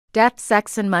Death,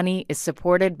 Sex, and Money is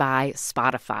supported by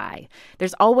Spotify.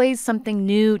 There's always something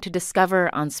new to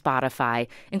discover on Spotify,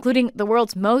 including the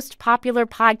world's most popular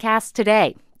podcasts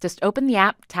today. Just open the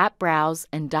app, tap Browse,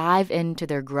 and dive into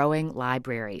their growing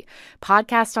library.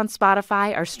 Podcasts on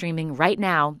Spotify are streaming right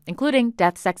now, including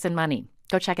Death, Sex, and Money.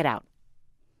 Go check it out.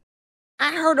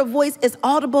 I heard a voice as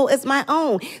audible as my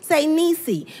own. Say,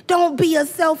 Niecy, don't be a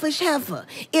selfish heifer.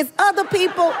 It's other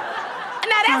people...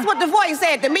 Now, that's what the voice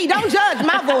said to me. Don't judge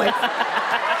my voice.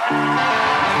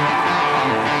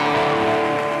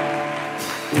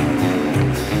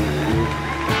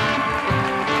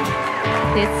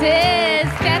 This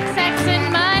is Death, Sex,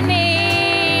 and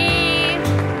Money.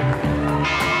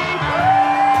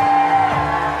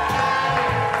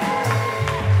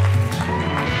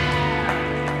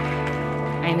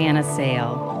 I'm Anna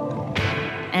Sale.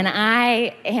 And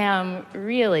I am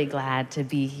really glad to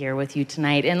be here with you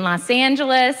tonight in Los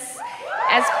Angeles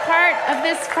as part of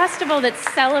this festival that's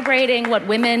celebrating what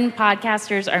women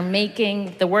podcasters are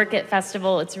making, the Work It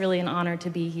Festival. It's really an honor to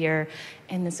be here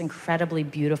in this incredibly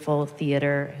beautiful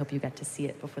theater. I hope you got to see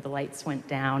it before the lights went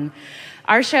down.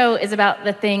 Our show is about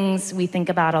the things we think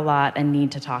about a lot and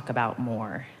need to talk about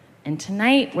more. And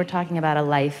tonight we're talking about a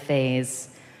life phase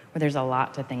where there's a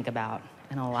lot to think about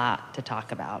and a lot to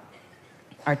talk about.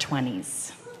 Our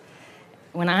 20s.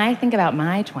 When I think about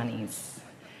my 20s,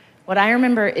 what I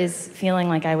remember is feeling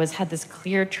like I had this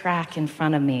clear track in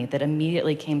front of me that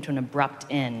immediately came to an abrupt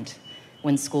end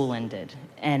when school ended.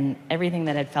 And everything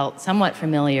that had felt somewhat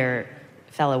familiar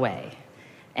fell away.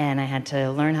 And I had to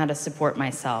learn how to support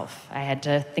myself. I had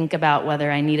to think about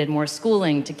whether I needed more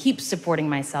schooling to keep supporting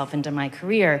myself into my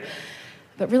career.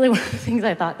 But really one of the things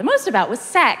I thought the most about was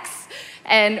sex.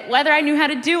 And whether I knew how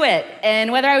to do it,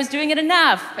 and whether I was doing it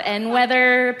enough, and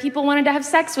whether people wanted to have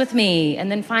sex with me,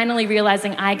 and then finally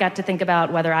realizing I got to think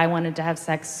about whether I wanted to have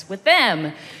sex with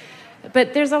them.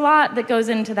 But there's a lot that goes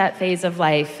into that phase of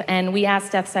life, and we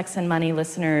asked Death, Sex, and Money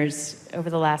listeners over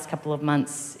the last couple of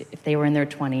months, if they were in their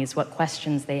 20s, what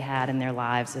questions they had in their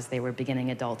lives as they were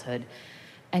beginning adulthood.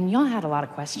 And y'all had a lot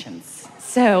of questions.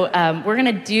 So we're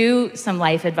gonna do some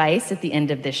life advice at the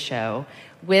end of this show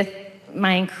with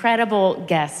my incredible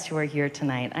guests who are here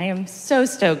tonight. I am so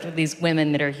stoked with these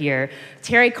women that are here.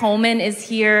 Terri Coleman is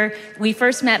here. We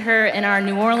first met her in our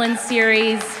New Orleans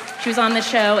series. She was on the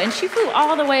show, and she flew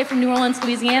all the way from New Orleans,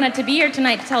 Louisiana to be here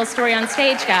tonight to tell a story on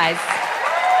stage, guys.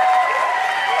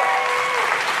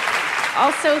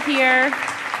 Also here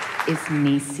is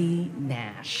Niecy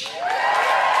Nash.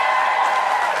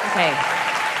 Okay.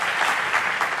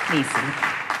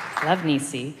 Niecy. Love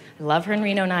Niecy. I love her in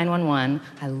Reno 911.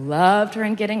 I loved her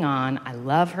in Getting On. I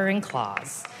love her in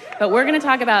Claws. But we're going to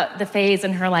talk about the phase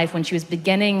in her life when she was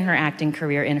beginning her acting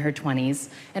career in her 20s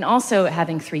and also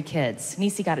having 3 kids.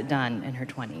 Niecy got it done in her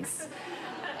 20s.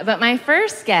 But my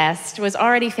first guest was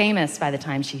already famous by the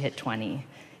time she hit 20.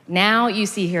 Now you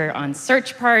see her on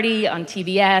Search Party, on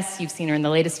TBS. You've seen her in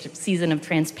the latest season of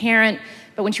Transparent.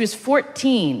 But when she was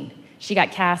 14, she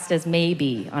got cast as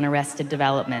Maybe on Arrested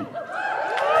Development.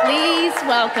 Please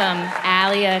welcome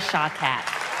Alia Shawkat.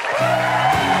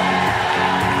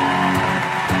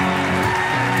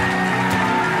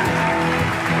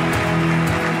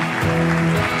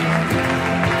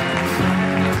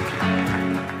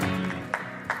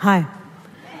 Hi.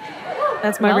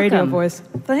 That's my Welcome. radio voice.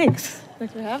 Thanks.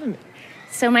 Thanks for having me.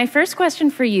 So my first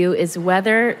question for you is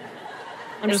whether...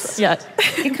 I'm just Get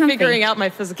comfy. figuring out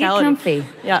my physicality. Get comfy.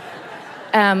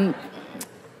 Yeah.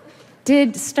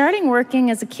 Did starting working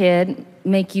as a kid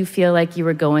make you feel like you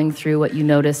were going through what you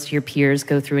noticed your peers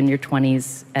go through in your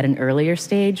 20s at an earlier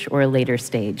stage or a later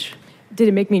stage? Did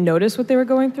it make me notice what they were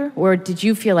going through? Or did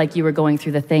you feel like you were going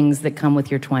through the things that come with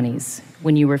your 20s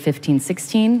when you were 15,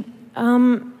 16?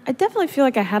 I definitely feel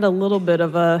like I had a little bit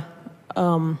of a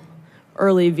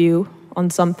early view on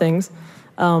some things.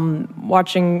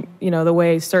 Watching, the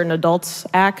way certain adults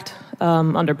act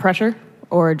under pressure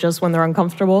or just when they're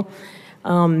uncomfortable.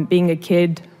 Being a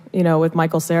kid, with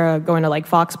Michael Cera, going to like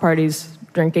Fox parties,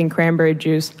 drinking cranberry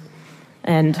juice,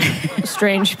 and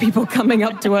strange people coming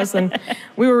up to us, and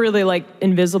we were really like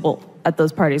invisible at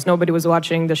those parties. Nobody was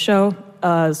watching the show,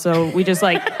 so we just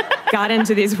like got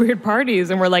into these weird parties,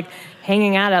 and we're like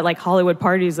hanging out at like Hollywood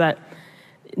parties that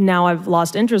now I've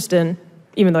lost interest in,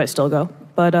 even though I still go.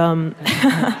 But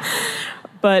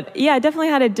but yeah, I definitely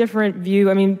had a different view.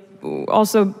 I mean,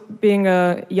 also being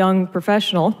a young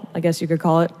professional, I guess you could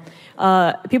call it,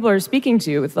 people are speaking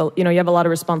to you with, you have a lot of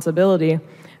responsibility,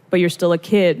 but you're still a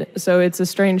kid. So it's a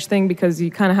strange thing because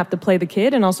you kind of have to play the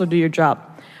kid and also do your job.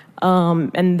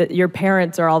 And your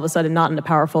parents are all of a sudden not in a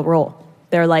powerful role.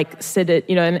 they're like,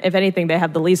 and if anything, they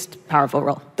have the least powerful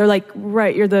role. They're like,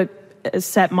 right, you're the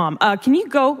set mom. Can you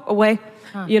go away?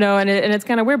 Huh. And it's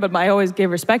kind of weird, but I always gave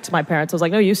respect to my parents. I was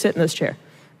like, no, you sit in this chair.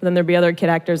 But then there'd be other kid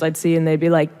actors I'd see, and they'd be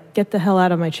like, get the hell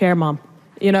out of my chair, mom.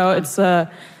 It's so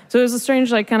it was a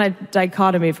strange like kind of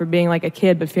dichotomy for being like a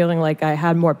kid, but feeling like I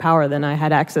had more power than I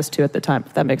had access to at the time,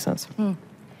 if that makes sense.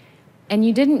 And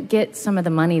you didn't get some of the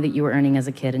money that you were earning as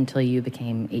a kid until you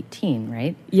became 18,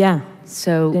 right? Yeah.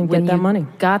 So didn't when get that you money.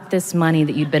 got this money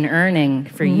that you'd been earning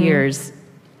for years,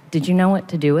 did you know what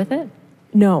to do with it?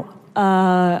 No.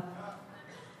 No.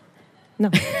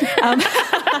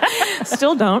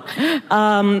 Still don't.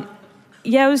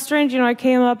 Yeah, it was strange. I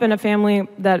came up in a family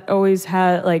that always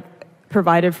had, like,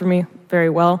 provided for me very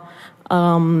well.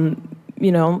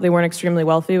 They weren't extremely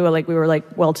wealthy, but, like, we were,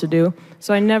 like, well-to-do.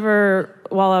 So I never,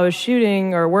 while I was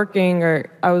shooting or working,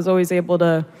 I was always able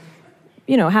to,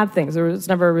 have things. There was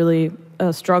never really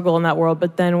a struggle in that world.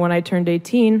 But then when I turned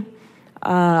 18,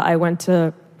 I went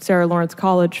to Sarah Lawrence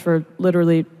College for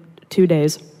literally 2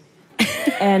 days.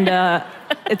 And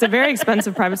it's a very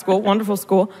expensive private school, wonderful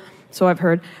school, so I've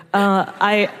heard.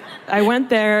 I went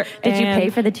there. Did you pay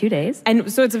for the 2 days?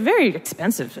 And so it's a very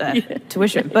expensive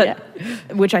tuition, but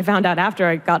which I found out after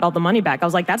I got all the money back. I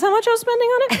was like, that's how much I was spending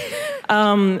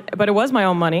on it? But it was my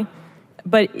own money.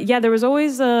 But yeah, there was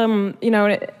always,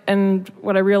 and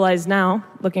what I realize now,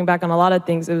 looking back on a lot of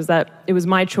things, it was that it was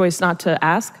my choice not to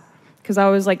ask. Because I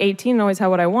was like 18 and always had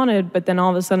what I wanted, but then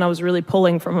all of a sudden I was really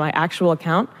pulling from my actual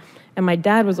account. And my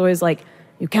dad was always like,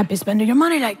 you can't be spending your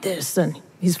money like this. And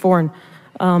he's foreign.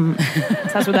 So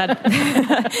that's where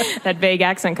that vague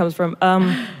accent comes from.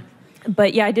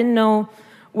 But yeah, I didn't know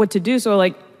what to do. So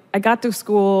like I got to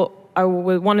school, I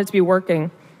wanted to be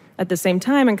working at the same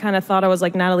time and kind of thought I was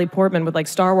like Natalie Portman with like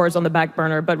Star Wars on the back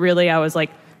burner. But really I was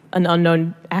like an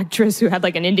unknown actress who had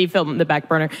like an indie film in the back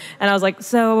burner. And I was like,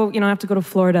 so, I have to go to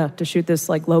Florida to shoot this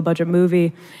like low budget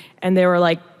movie. And they were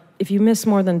like, if you miss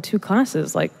more than 2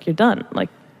 classes, like you're done. Like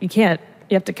you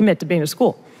have to commit to being in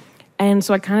school. And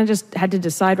so I kind of just had to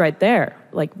decide right there,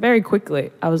 like very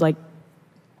quickly. I was like,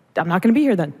 I'm not going to be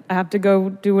here then. I have to go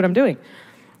do what I'm doing.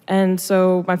 And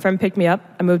so my friend picked me up.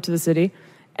 I moved to the city.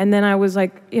 And then I was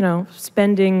like,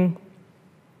 spending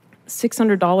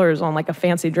 $600 on like a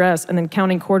fancy dress and then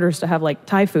counting quarters to have like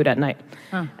Thai food at night.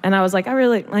 Huh. And I was like,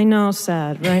 I know,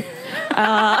 sad, right?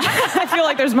 I feel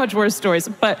like there's much worse stories.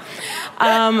 But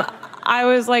I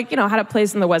was like, had a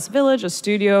place in the West Village, a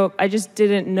studio. I just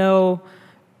didn't know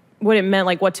what it meant,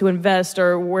 like what to invest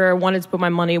or where I wanted to put my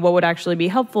money, what would actually be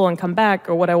helpful and come back,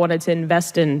 or what I wanted to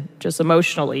invest in just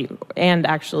emotionally and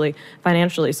actually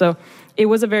financially. So it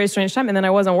was a very strange time. And then I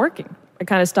wasn't working. I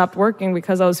kind of stopped working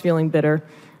because I was feeling bitter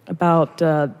about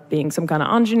being some kind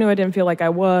of ingenue. I didn't feel like I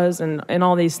was, and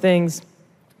all these things.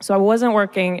 So I wasn't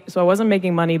working, so I wasn't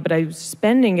making money, but I was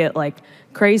spending it like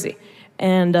crazy.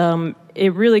 And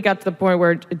it really got to the point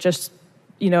where it just,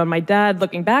 and my dad,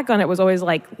 looking back on it, was always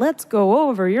like, let's go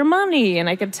over your money. And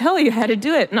I could tell you how to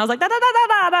do it. And I was like, da, da, da, da,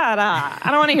 da, da, da. I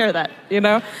don't want to hear that,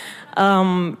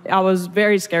 I was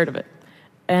very scared of it.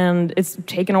 And it's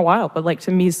taken a while, but like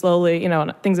to me slowly,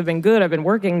 things have been good. I've been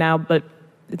working now, but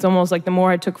it's almost like the more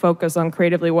I took focus on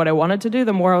creatively what I wanted to do,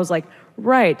 the more I was like,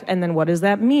 right, and then what does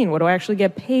that mean? What do I actually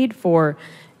get paid for?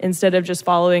 Instead of just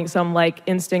following some like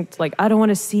instinct, like I don't want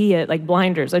to see it, like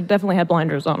blinders. I definitely had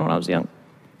blinders on when I was young.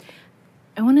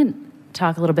 I want to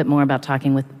talk a little bit more about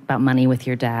about money with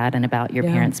your dad and about your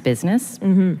parents' business.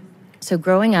 Mm-hmm. So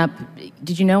growing up,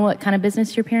 did you know what kind of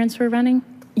business your parents were running?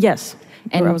 Yes,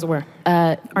 and I was aware.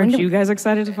 Aren't you guys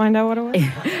excited to find out what it was?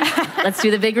 Let's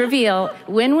do the big reveal.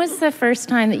 When was the first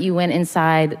time that you went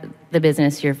inside the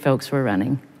business your folks were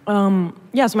running? So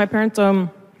my parents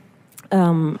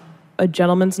a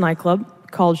gentleman's nightclub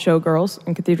called Showgirls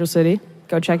in Cathedral City.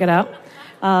 Go check it out.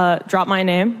 Drop my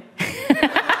name.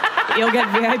 You'll get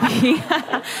VIP.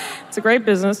 It's a great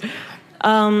business.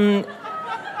 My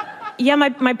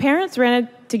parents ran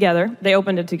it together. They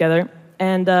opened it together.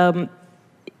 And,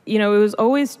 it was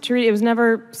always treated, it was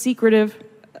never secretive.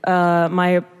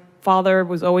 My father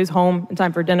was always home in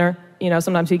time for dinner.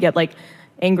 Sometimes he'd get like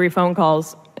angry phone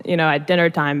calls, at dinner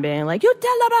time being like, you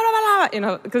tell blah, blah,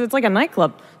 blah, because it's like a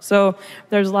nightclub. So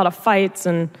there's a lot of fights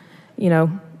and,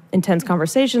 intense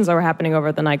conversations that were happening over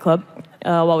at the nightclub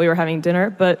while we were having dinner.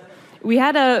 But we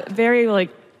had a very,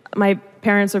 my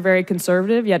parents are very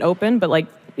conservative yet open, but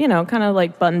kind of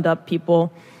like buttoned up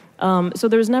people. So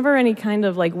there was never any kind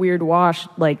of like weird wash.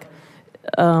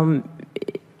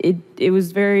 It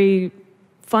was very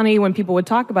funny when people would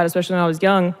talk about it, especially when I was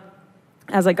young.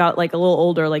 As I got like a little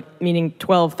older, meaning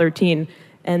 12, 13,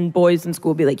 and boys in school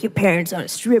would be like, your parents own a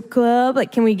strip club?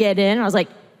 Like, can we get in? And I was like,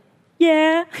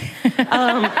 yeah.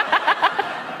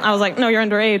 I was like, no, you're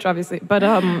underage, obviously. But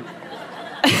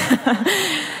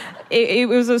it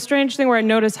was a strange thing where I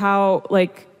noticed how,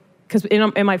 like, because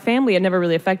in my family, it never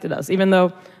really affected us. Even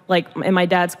though, like, in my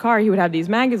dad's car, he would have these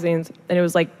magazines, and it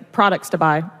was, like, products to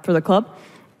buy for the club.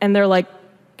 And they're, like,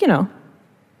 you know,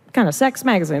 kind of sex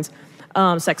magazines,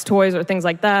 sex toys or things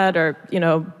like that, or, you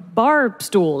know, bar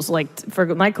stools, like, for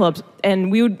nightclubs.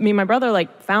 And me and my brother,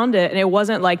 like, found it, and it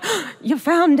wasn't like, you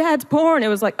found Dad's porn. It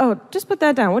was like, oh, just put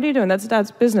that down. What are you doing? That's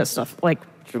Dad's business stuff. Like,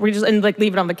 we just, and, like,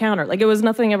 leave it on the counter. Like, it was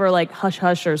nothing ever, like,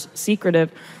 hush-hush or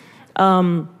secretive.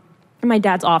 My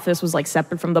dad's office was, like,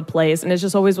 separate from the place, and it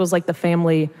just always was, like, the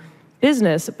family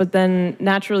business. But then,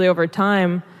 naturally, over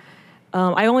time,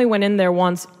 I only went in there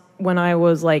once when I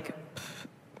was, like,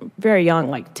 very young,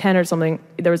 like 10 or something.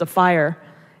 There was a fire,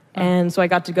 and so I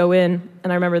got to go in,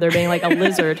 and I remember there being, like, a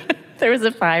lizard. There was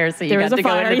a fire, so you got to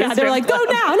go into the They were like, go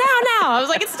now. I was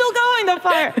like, it's still going, the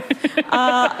fire.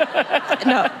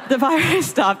 No, the fire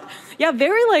stopped. Yeah,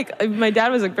 very, like, my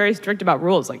dad was, like, very strict about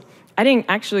rules. Like, I didn't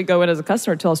actually go in as a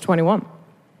customer until I was 21.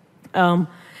 And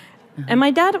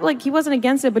my dad, like, he wasn't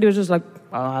against it, but he was just like,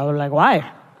 I was like, why?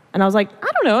 And I was like, I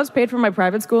don't know, it's paid for my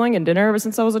private schooling and dinner ever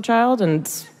since I was a child, and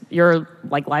it's your,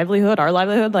 like, livelihood, our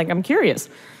livelihood, like, I'm curious.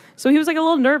 So he was, like, a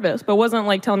little nervous, but wasn't,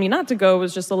 like, telling me not to go. It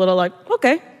was just a little, like,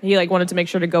 okay. He, like, wanted to make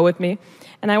sure to go with me.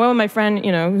 And I went with my friend,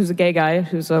 you know, who's a gay guy,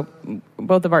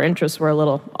 both of our interests were a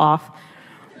little off.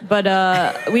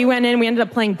 But we went in, we ended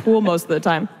up playing pool most of the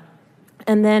time.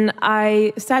 And then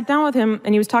I sat down with him,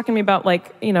 and he was talking to me about,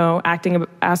 like, you know, asking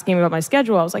me about my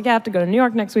schedule. I was like, yeah, I have to go to New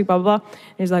York next week, blah, blah, blah.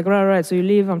 And he's like, right, so you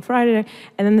leave on Friday.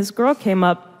 And then this girl came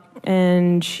up,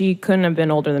 and she couldn't have been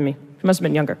older than me. She must have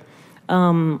been younger.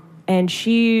 And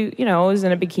she, you know, was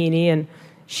in a bikini, and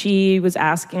she was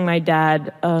asking my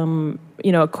dad,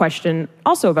 you know, a question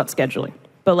also about scheduling,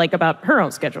 but, like, about her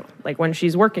own schedule, like, when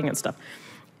she's working and stuff.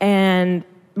 And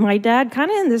my dad,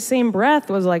 kind of in the same breath,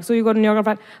 was like, so you go to New York on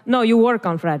Friday? No, you work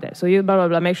on Friday. So you blah, blah,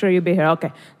 blah, make sure you be here.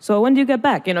 Okay. So when do you get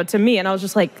back? You know, to me. And I was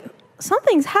just like,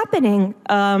 something's happening.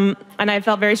 And I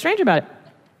felt very strange about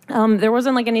it. There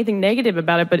wasn't, like, anything negative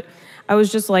about it, but I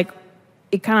was just like,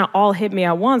 it kind of all hit me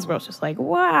at once, but I was just like,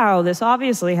 wow, this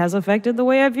obviously has affected the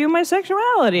way I view my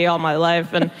sexuality all my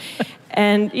life.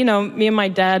 And you know, me and my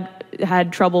dad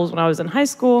had troubles when I was in high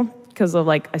school because of,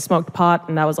 like, I smoked pot,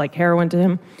 and that was like heroin to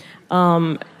him.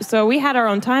 So we had our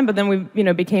own time, but then we, you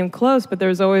know, became close. But there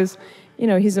was always, you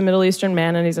know, he's a Middle Eastern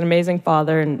man, and he's an amazing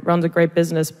father and runs a great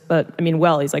business. But I mean,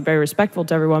 he's, like, very respectful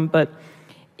to everyone. But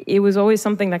it was always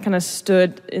something that kind of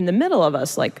stood in the middle of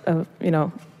us, like, you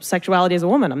know, sexuality as a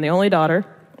woman. I'm the only daughter,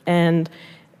 and,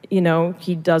 you know,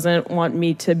 he doesn't want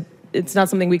me to. It's not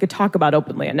something we could talk about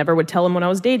openly. I never would tell him when I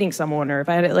was dating someone, or if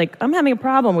I had, like, I'm having a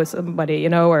problem with somebody, you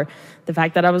know, or the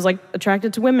fact that I was, like,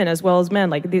 attracted to women as well as men.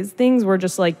 Like, these things were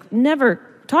just, like, never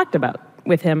talked about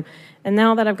with him. And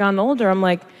now that I've gotten older, I'm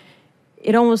like,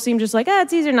 it almost seemed just like,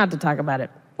 it's easier not to talk about it.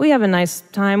 We have a nice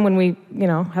time when we, you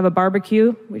know, have a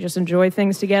barbecue. We just enjoy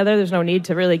things together. There's no need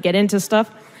to really get into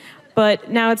stuff. But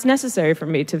now it's necessary for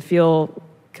me to feel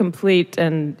complete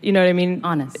and, you know what I mean?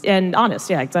 Honest. And honest,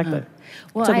 yeah, exactly.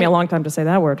 Well, it took me a long time to say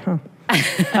that word, huh?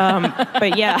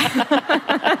 But yeah.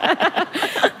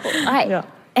 Yeah.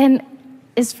 And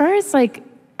as far as, like,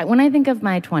 when I think of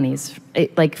my 20s,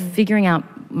 like, figuring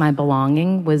out my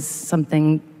belonging was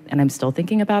something, and I'm still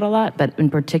thinking about a lot, but in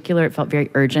particular, it felt very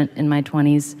urgent in my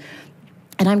 20s.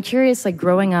 And I'm curious, like,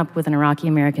 growing up with an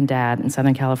Iraqi-American dad in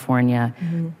Southern California,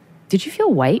 did you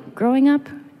feel white growing up?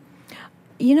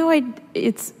 You know,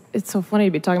 it's so funny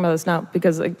to be talking about this now,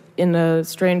 because, like, in a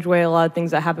strange way, a lot of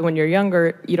things that happen when you're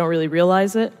younger, you don't really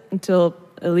realize it until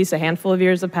at least a handful of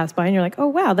years have passed by, and you're like, oh,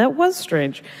 wow, that was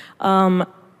strange.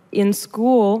 In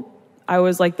school, I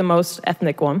was, like, the most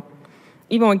ethnic one.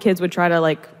 Even when kids would try to,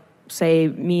 like, say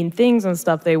mean things and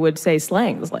stuff, they would say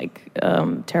slangs, like,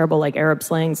 terrible, like, Arab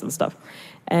slangs and stuff.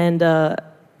 And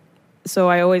so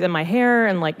I always, in my hair,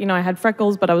 and, like, you know, I had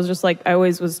freckles, but I was just, like, I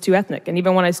always was too ethnic. And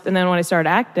even when I started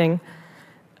acting,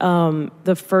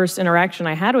 the first interaction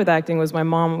I had with acting was my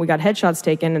mom. We got headshots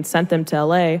taken and sent them to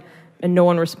LA, and no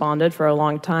one responded for a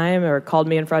long time or called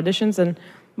me in for auditions. And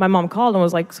my mom called and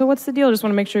was like, so what's the deal? Just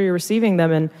want to make sure you're receiving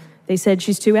them. And they said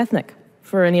she's too ethnic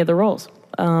for any of the roles.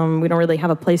 We don't really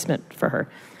have a placement for her.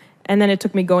 And then it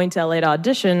took me going to LA to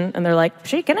audition, and they're like,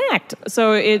 she can act.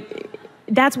 So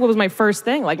that's what was my first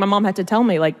thing. Like, my mom had to tell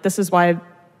me, like, this is why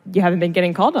you haven't been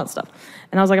getting called on stuff.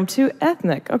 And I was like, I'm too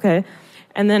ethnic. Okay.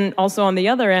 And then also on the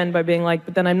other end by being like,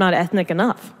 but then I'm not ethnic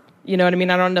enough. You know what I mean?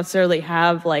 I don't necessarily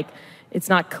have, like, it's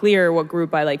not clear what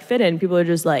group I, like, fit in. People are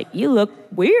just like, you look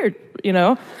weird, you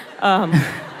know?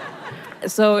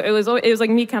 So it was like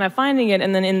me kind of finding it,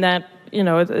 and then in that,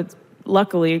 it's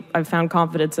luckily I've found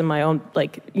confidence in my own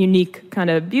like unique kind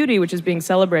of beauty, which is being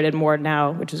celebrated more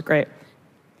now, which is great.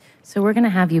 So we're going to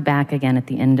have you back again at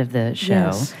the end of the show.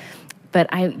 Yes.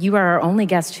 But you are our only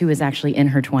guest who is actually in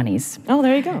her 20s. Oh,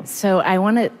 there you go. So I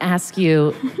want to ask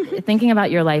you, thinking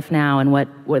about your life now and what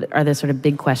are the sort of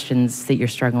big questions that you're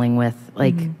struggling with?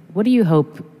 Like, what do you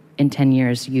hope in 10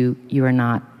 years you are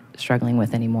not struggling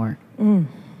with anymore?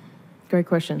 Great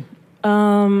question.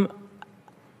 I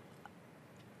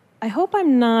hope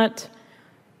I'm not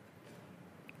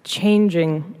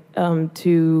changing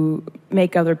to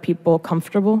make other people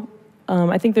comfortable.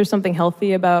 I think there's something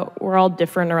healthy about we're all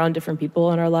different around different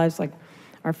people in our lives, like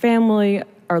our family,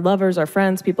 our lovers, our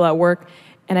friends, people at work.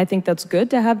 And I think that's good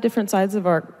to have different sides of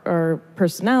our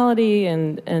personality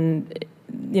and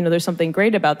there's something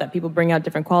great about that. People bring out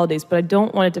different qualities, but I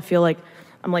don't want it to feel like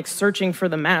I'm like searching for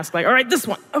the mask, like, all right, this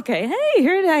one. Okay, hey,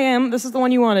 here I am. This is the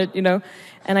one you wanted,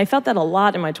 And I felt that a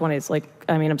lot in my 20s. Like,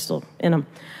 I mean, I'm still in them.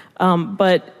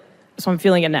 So I'm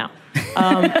feeling it now.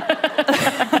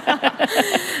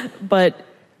 But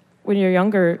when you're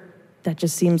younger, that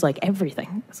just seems like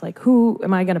everything. It's like, who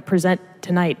am I going to present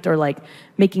tonight? Or like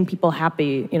making people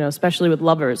happy, especially with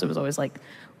lovers. It was always like,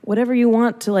 whatever you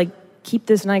want to like keep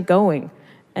this night going.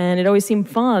 And it always seemed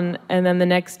fun. And then the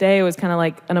next day it was kind of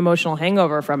like an emotional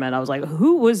hangover from it. I was like,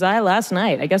 who was I last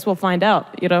night? I guess we'll find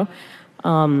out, because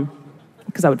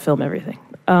I would film everything.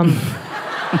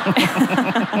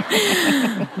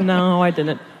 No, I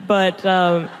didn't. But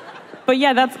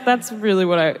yeah, that's really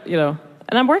what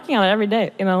and I'm working on it every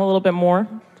day, a little bit more.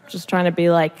 Just trying to be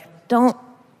like, don't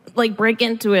like break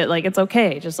into it. Like, it's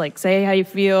okay. Just like say how you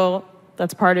feel.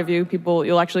 That's part of you.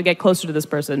 You'll actually get closer to this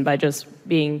person by just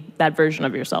being that version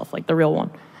of yourself, like the real one.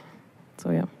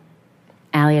 So yeah.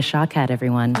 Alia Shawkat,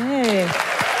 everyone. Hey.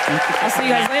 Thank you. I'll see you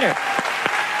guys later.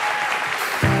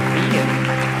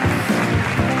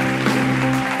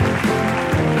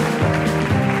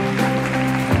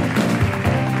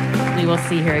 We will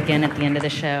see her again at the end of the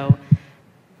show.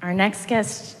 Our next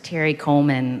guest, Terri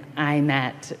Coleman, I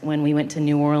met when we went to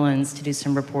New Orleans to do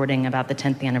some reporting about the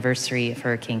 10th anniversary of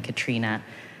Hurricane Katrina,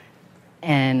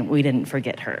 and we didn't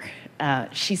forget her.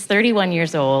 She's 31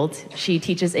 years old. She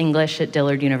teaches English at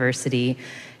Dillard University.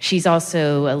 She's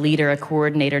also a leader, a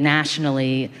coordinator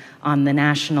nationally on the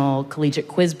National Collegiate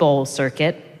Quiz Bowl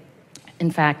circuit. In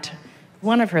fact,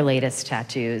 one of her latest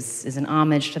tattoos is an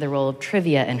homage to the role of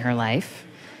trivia in her life.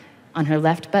 On her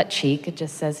left butt cheek, it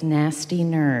just says, nasty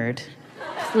nerd.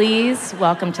 Please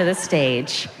welcome to the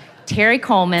stage, Terri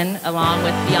Coleman, along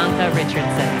with Bianca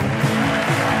Richardson.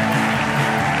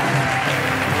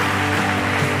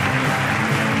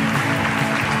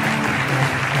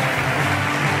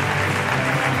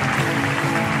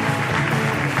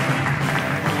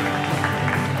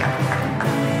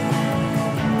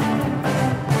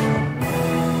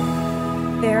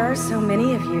 There are so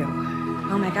many of you.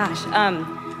 Oh my gosh.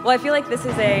 Well, I feel like this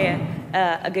is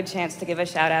a good chance to give a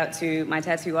shout out to my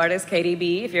tattoo artist, Katie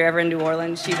B. If you're ever in New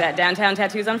Orleans, she's at Downtown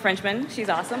Tattoos on Frenchman. She's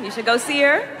awesome. You should go see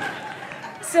her.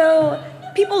 So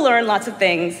people learn lots of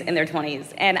things in their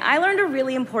 20s, and I learned a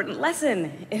really important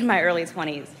lesson in my early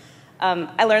 20s.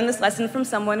 I learned this lesson from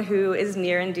someone who is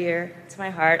near and dear to my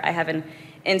heart. I have an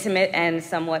intimate and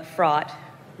somewhat fraught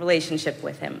relationship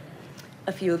with him.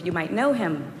 A few of you might know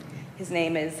him. His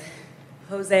name is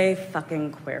Jose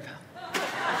fucking Cuervo.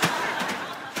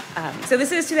 So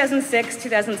this is 2006,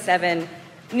 2007.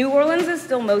 New Orleans is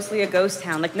still mostly a ghost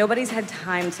town. Like, nobody's had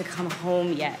time to come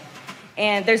home yet.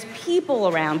 And there's people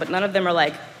around, but none of them are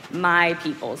like my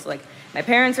people. So like, my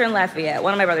parents are in Lafayette.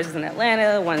 One of my brothers is in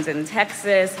Atlanta. One's in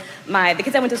Texas. The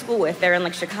kids I went to school with, they're in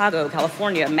like Chicago,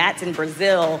 California. Matt's in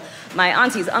Brazil. My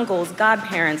aunties, uncles,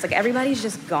 godparents, like everybody's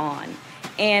just gone.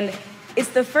 And it's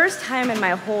the first time in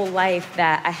my whole life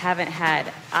that I haven't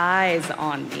had eyes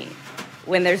on me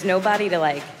when there's nobody to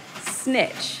like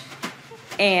snitch.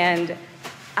 And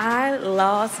I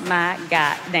lost my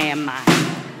goddamn mind.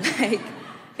 Like,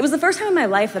 it was the first time in my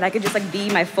life that I could just like be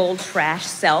my full trash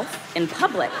self in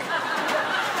public.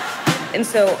 And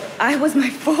so I was my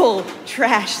full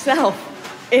trash self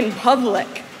in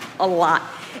public a lot.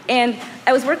 And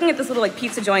I was working at this little like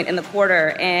pizza joint in the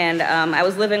quarter, and I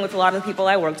was living with a lot of the people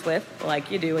I worked with, like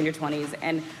you do in your 20s.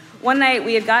 And one night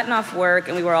we had gotten off work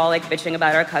and we were all like bitching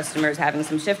about our customers having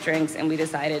some shift drinks, and we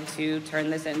decided to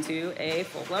turn this into a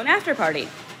full-blown after party.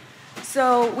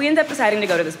 So we ended up deciding to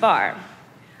go to this bar.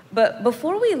 But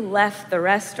before we left the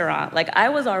restaurant, like I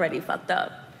was already fucked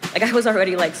up. Like I was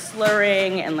already like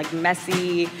slurring and like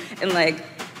messy, and like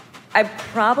I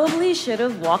probably should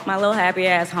have walked my little happy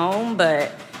ass home,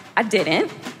 but I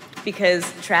didn't.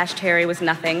 because Trash Terri was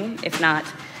nothing if not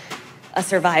a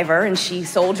survivor, and she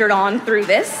soldiered on through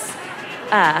this.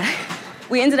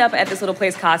 We ended up at this little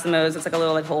place, Cosimo's. It's like a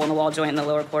little hole in the wall joint in the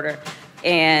lower quarter.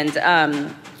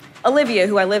 And Olivia,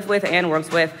 who I live with and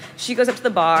works with, she goes up to the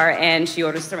bar and she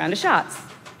orders us a round of shots.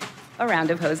 A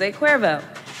round of Jose Cuervo.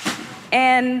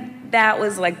 And that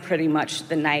was like pretty much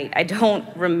the night. I don't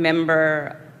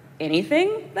remember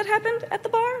anything that happened at the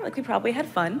bar. Like, we probably had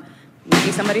fun.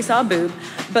 Maybe somebody saw a boob.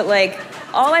 But like,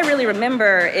 all I really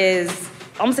remember is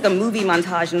almost like a movie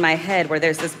montage in my head where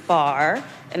there's this bar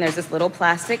and there's this little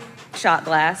plastic shot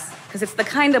glass, because it's the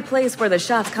kind of place where the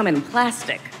shots come in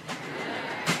plastic.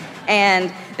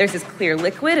 And there's this clear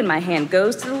liquid, and my hand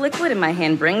goes to the liquid, and my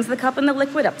hand brings the cup and the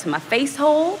liquid up to my face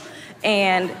hole.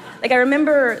 And like, I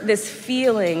remember this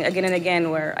feeling again and again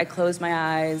where I closed my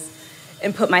eyes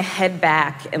and put my head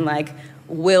back and like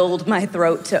willed my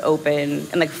throat to open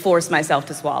and like forced myself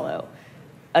to swallow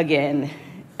again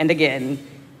and again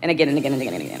and again and again and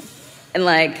again and again. And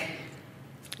like,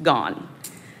 gone.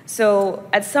 So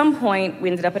at some point, we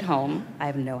ended up at home. I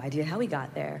have no idea how we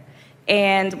got there.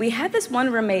 And we had this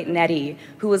one roommate, Nettie,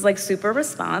 who was like super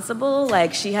responsible.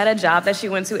 Like, she had a job that she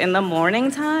went to in the morning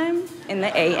time, in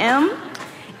the AM.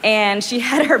 And she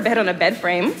had her bed on a bed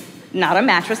frame, not a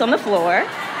mattress on the floor.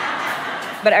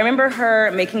 But I remember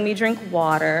her making me drink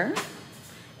water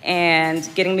and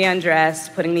getting me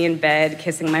undressed, putting me in bed,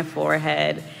 kissing my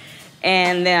forehead.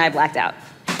 And then I blacked out.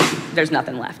 There's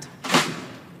nothing left.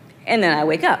 And then I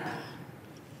wake up,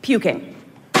 puking.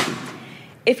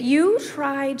 If you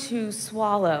try to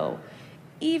swallow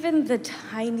even the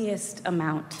tiniest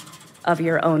amount of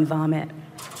your own vomit,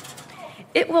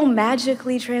 it will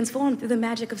magically transform through the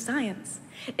magic of science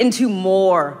into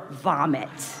more vomit.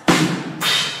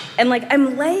 And like,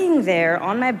 I'm laying there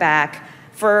on my back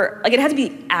for, like, it had to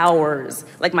be hours.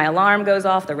 Like, my alarm goes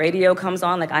off, the radio comes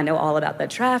on, like, I know all about the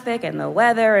traffic and the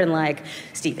weather, and like,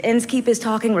 Steve Inskeep is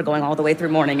talking, we're going all the way through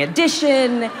Morning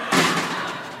Edition.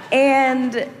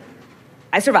 And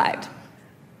I survived.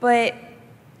 But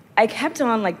I kept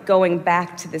on like going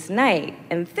back to this night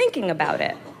and thinking about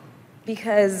it,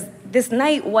 because this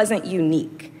night wasn't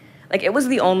unique. Like, it was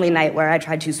the only night where I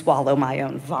tried to swallow my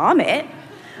own vomit,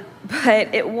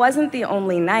 but it wasn't the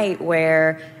only night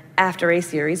where, after a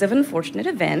series of unfortunate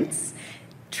events,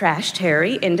 Trash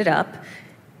Terri ended up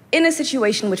in a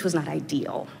situation which was not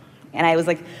ideal. And I was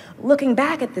like looking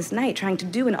back at this night, trying to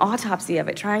do an autopsy of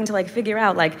it, trying to like figure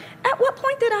out like, at what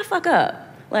point did I fuck up?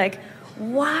 Like,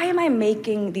 why am I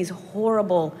making these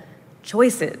horrible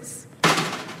choices?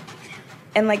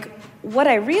 And like, what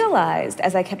I realized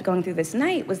as I kept going through this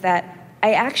night was that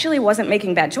I actually wasn't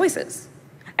making bad choices.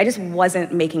 I just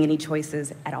wasn't making any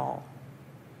choices at all.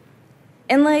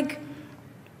 And like,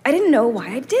 I didn't know why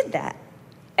I did that.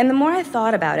 And the more I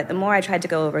thought about it, the more I tried to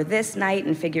go over this night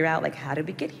and figure out like, how did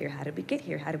we get here? How did we get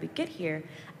here? How did we get here?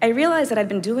 I realized that I'd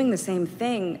been doing the same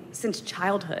thing since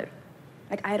childhood.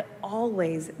 Like, I had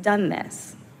always done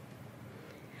this.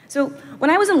 So when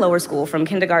I was in lower school, from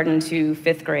kindergarten to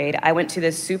 5th grade, I went to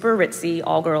this super ritzy,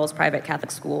 all-girls private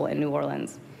Catholic school in New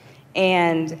Orleans.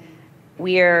 And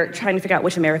we're trying to figure out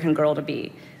which American girl to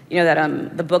be. You know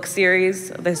that the book series,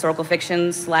 the historical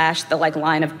fiction / the like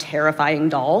line of terrifying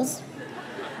dolls?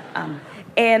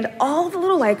 And all the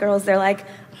little white girls, they're like,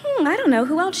 I don't know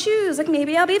who I'll choose. Like,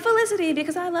 maybe I'll be Felicity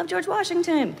because I love George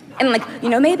Washington. And like, you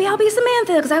know, maybe I'll be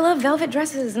Samantha because I love velvet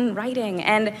dresses and writing.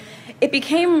 And it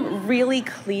became really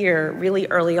clear really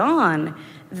early on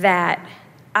that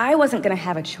I wasn't gonna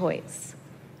have a choice.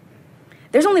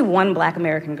 There's only one Black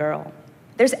American girl.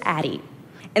 There's Addie.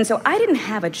 And so I didn't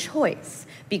have a choice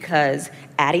because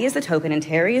Addie is the token and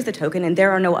Terri is the token and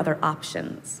there are no other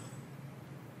options.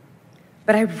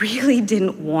 But I really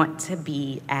didn't want to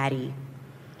be Addie.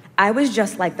 I was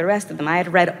just like the rest of them. I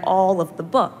had read all of the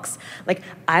books. Like,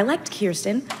 I liked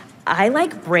Kirsten, I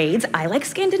like braids, I like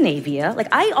Scandinavia. Like,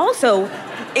 I also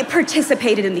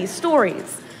participated in these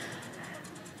stories.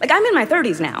 Like, I'm in my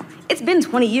 30s now. It's been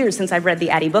 20 years since I've read the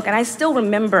Addie book, and I still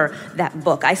remember that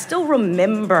book. I still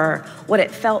remember what it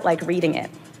felt like reading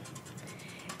it.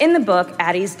 In the book,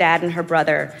 Addie's dad and her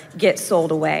brother get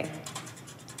sold away.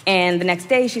 And the next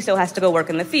day, she still has to go work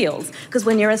in the fields, because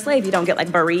when you're a slave, you don't get,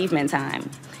 like, bereavement time.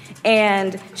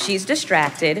 And she's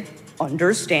distracted,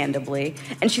 understandably,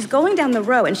 and she's going down the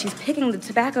row, and she's picking the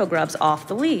tobacco grubs off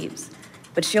the leaves.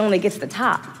 But she only gets the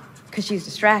top, because she's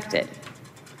distracted.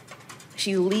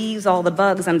 She leaves all the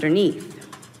bugs underneath.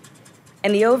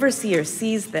 And the overseer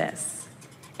sees this,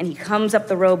 and he comes up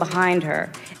the row behind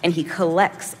her, and he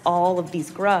collects all of these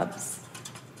grubs.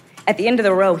 At the end of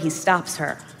the row, he stops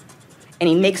her, and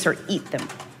he makes her eat them.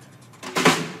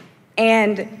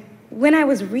 And when I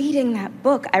was reading that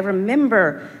book, I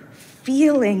remember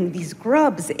feeling these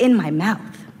grubs in my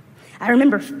mouth. I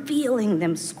remember feeling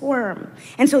them squirm.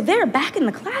 And so there, back in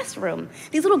the classroom,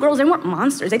 these little girls, they weren't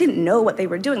monsters. They didn't know what they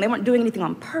were doing. They weren't doing anything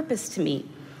on purpose to me.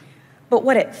 But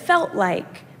what it felt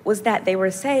like was that they were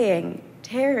saying,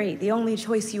 Terri, the only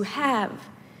choice you have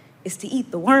is to eat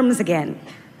the worms again.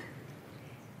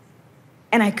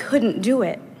 And I couldn't do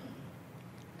it.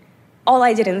 All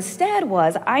I did instead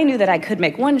was, I knew that I could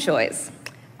make one choice.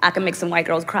 I could make some white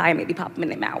girls cry and maybe pop them in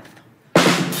their mouth.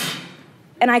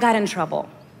 And I got in trouble.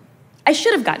 I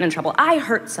should have gotten in trouble. I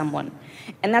hurt someone.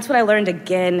 And that's what I learned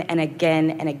again and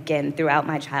again and again throughout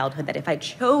my childhood, that if I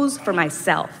chose for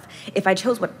myself, if I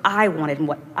chose what I wanted and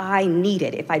what I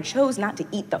needed, if I chose not to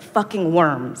eat the fucking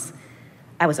worms,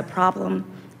 I was a problem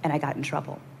and I got in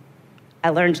trouble. I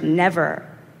learned never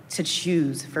to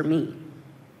choose for me.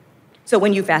 So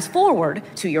when you fast forward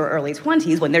to your early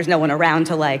 20s, when there's no one around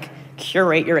to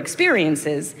curate your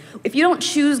experiences, if you don't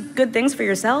choose good things for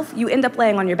yourself, you end up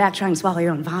laying on your back trying to swallow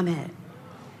your own vomit.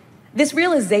 This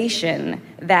realization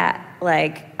that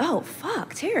oh,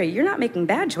 fuck, Terri, you're not making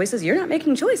bad choices, you're not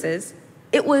making choices,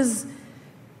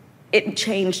 it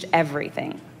changed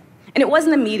everything. And it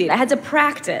wasn't immediate. I had to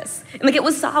practice. And it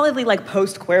was solidly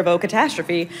post-Cuervo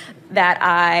catastrophe that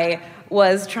I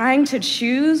was trying to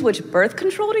choose which birth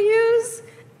control to use,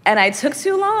 and I took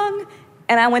too long,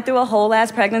 and I went through a whole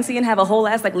ass pregnancy and have a whole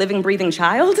ass living, breathing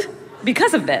child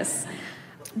because of this.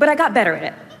 But I got better at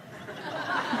it.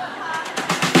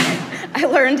 I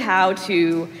learned how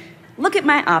to look at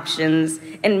my options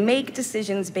and make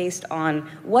decisions based on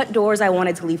what doors I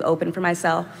wanted to leave open for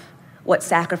myself, what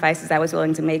sacrifices I was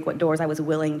willing to make, what doors I was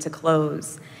willing to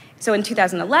close. So in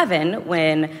 2011,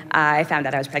 when I found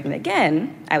out I was pregnant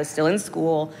again, I was still in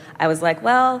school, I was like,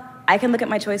 well, I can look at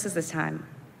my choices this time.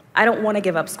 I don't want to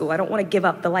give up school. I don't want to give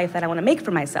up the life that I want to make for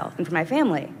myself and for my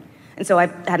family. And so I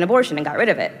had an abortion and got rid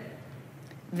of it.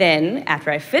 Then,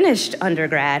 after I finished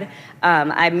undergrad,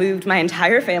 I moved my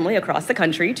entire family across the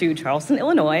country to Charleston,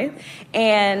 Illinois.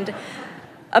 And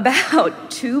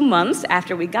about 2 months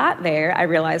after we got there, I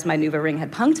realized my Nuva ring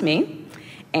had punked me,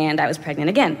 and I was pregnant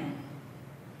again.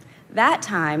 That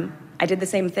time, I did the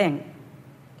same thing.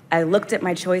 I looked at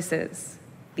my choices,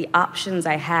 the options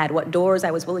I had, what doors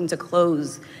I was willing to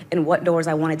close, and what doors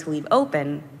I wanted to leave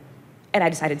open, and I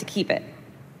decided to keep it.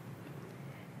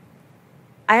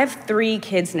 I have 3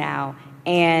 kids now,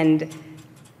 and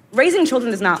raising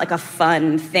children is not a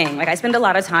fun thing. I spend a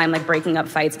lot of time breaking up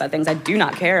fights about things I do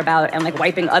not care about and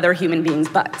wiping other human beings'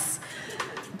 butts.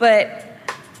 But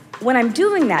when I'm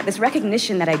doing that, this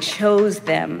recognition that I chose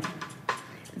them,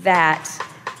 that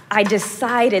I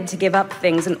decided to give up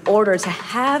things in order to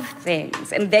have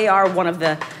things, and they are one of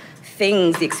the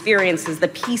things, the experiences, the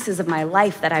pieces of my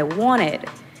life that I wanted,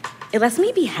 it lets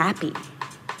me be happy.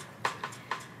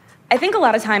 I think a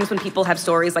lot of times when people have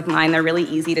stories like mine, they're really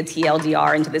easy to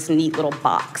TLDR into this neat little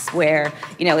box where,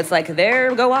 it's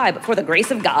there go I, but for the grace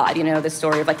of God, this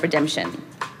story of redemption.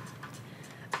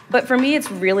 But for me, it's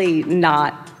really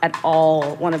not at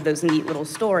all one of those neat little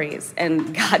stories,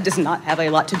 and God does not have a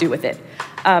lot to do with it.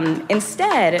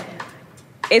 Instead,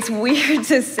 it's weird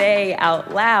to say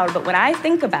out loud, but when I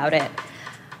think about it,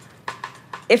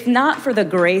 if not for the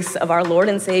grace of our Lord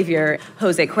and Savior,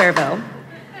 Jose Cuervo,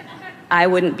 I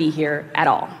wouldn't be here at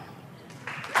all.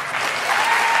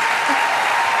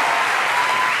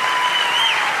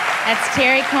 That's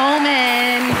Terri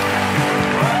Coleman.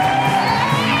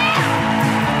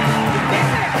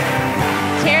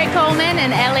 Terri Coleman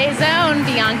and LA's own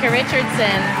Bianca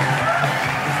Richardson.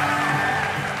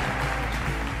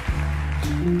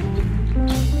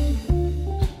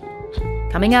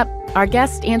 Coming up, our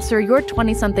guests answer your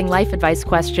 20-something life advice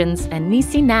questions, and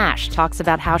Niecy Nash talks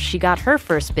about how she got her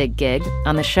first big gig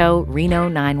on the show Reno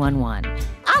 911.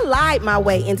 I lied my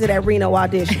way into that Reno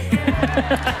audition.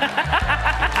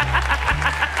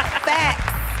 Facts.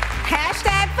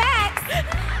 Hashtag facts.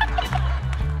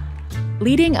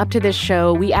 Leading up to this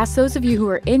show, we asked those of you who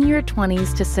are in your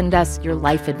 20s to send us your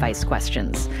life advice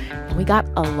questions. And we got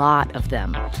a lot of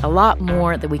them, a lot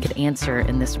more that we could answer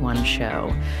in this one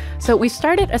show. So we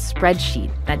started a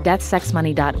spreadsheet at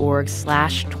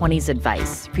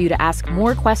deathsexmoney.org/20sadvice for you to ask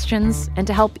more questions and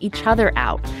to help each other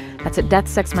out. That's at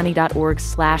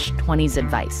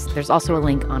deathsexmoney.org/20sadvice. There's also a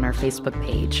link on our Facebook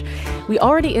page. We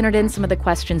already entered in some of the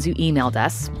questions you emailed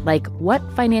us, like what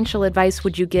financial advice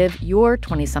would you give your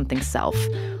 20-something self?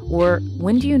 Or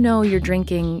when do you know you're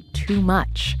drinking too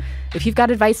much? If you've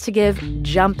got advice to give,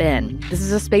 jump in. This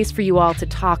is a space for you all to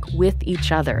talk with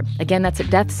each other. Again, that's at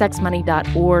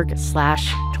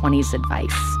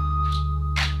deathsexmoney.org/20sadvice.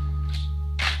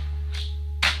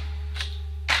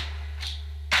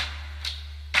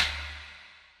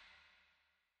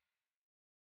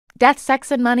 Death, Sex,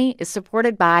 and Money is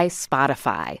supported by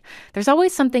Spotify. There's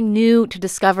always something new to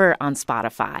discover on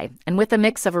Spotify. And with a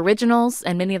mix of originals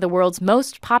and many of the world's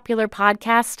most popular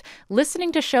podcasts,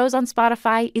 listening to shows on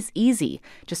Spotify is easy.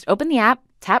 Just open the app,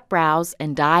 tap Browse,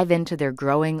 and dive into their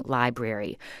growing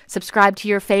library. Subscribe to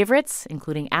your favorites,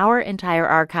 including our entire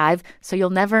archive, so you'll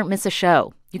never miss a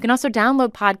show. You can also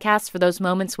download podcasts for those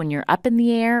moments when you're up in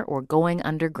the air or going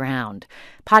underground.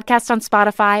 Podcasts on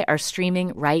Spotify are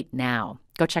streaming right now.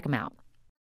 Go check them out.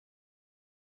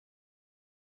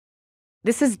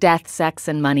 This is Death, Sex,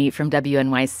 and Money from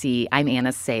WNYC. I'm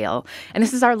Anna Sale, and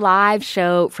this is our live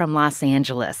show from Los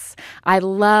Angeles. I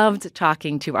loved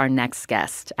talking to our next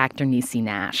guest, actor Niecy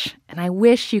Nash, and I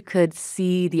wish you could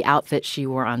see the outfit she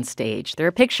wore on stage. There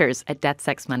are pictures at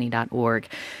deathsexmoney.org.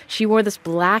 She wore this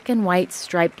black and white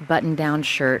striped button-down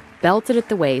shirt, belted at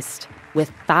the waist, with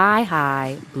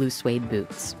thigh-high blue suede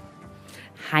boots.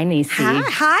 Hi, Niecy.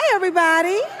 Hi,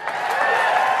 everybody.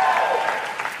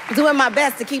 Doing my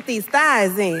best to keep these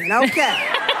thighs in, okay.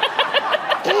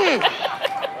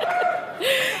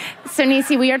 So,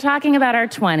 Niecy, we are talking about our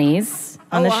 20s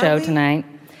on the show tonight.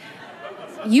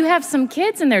 You have some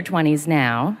kids in their 20s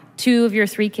now. 2 of your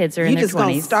 3 kids are in their 20s. You just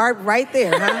gonna start right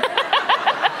there, huh?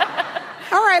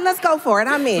 All right, let's go for it.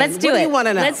 I'm in. Let's do it. What do you want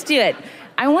to know? Let's do it.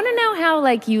 I want to know how,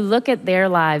 you look at their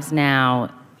lives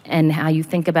now and how you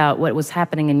think about what was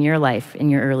happening in your life in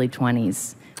your early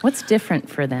 20s. What's different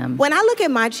for them? When I look at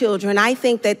my children, I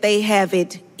think that they have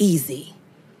it easy.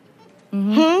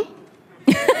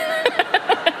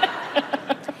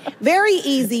 Very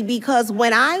easy, because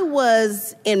when I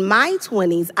was in my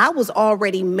 20s, I was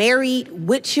already married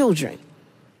with children.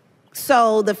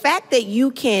 So the fact that you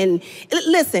can,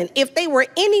 listen, if they were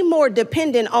any more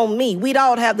dependent on me, we'd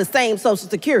all have the same Social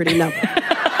Security number.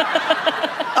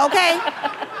 Okay?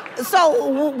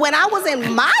 So when I was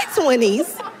in my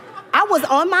 20s, I was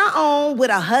on my own with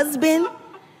a husband,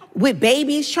 with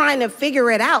babies, trying to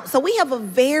figure it out. So we have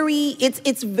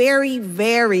it's very,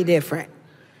 very different.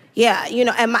 Yeah,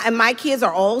 and my kids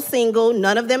are all single.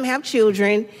 None of them have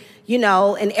children,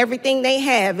 and everything they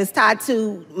have is tied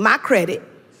to my credit.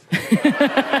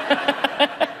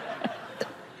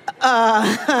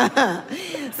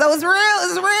 So it's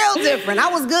real different. I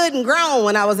was good and grown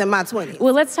when I was in my 20s.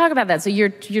 Well, let's talk about that. So you're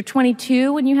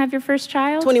 22 when you have your first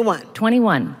child? 21.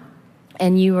 21.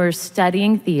 And you were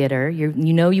studying theater. You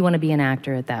want to be an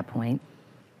actor at that point.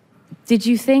 Did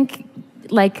you think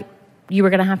you were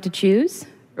going to have to choose?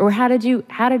 Or how did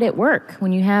it work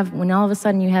when all of a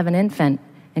sudden you have an infant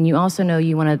and you also know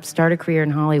you want to start a career in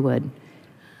Hollywood?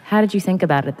 How did you think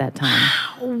about it at that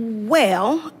time?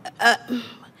 Well,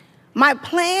 my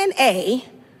plan A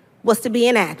was to be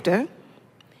an actor.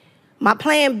 My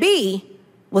plan B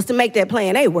was to make that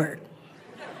plan A work.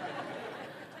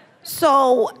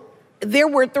 So there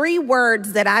were 3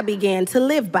 words that I began to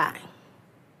live by.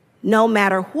 No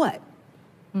matter what.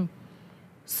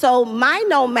 So my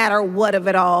no matter what of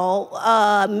it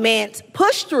all meant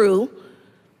push through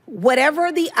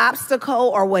whatever the obstacle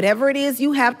or whatever it is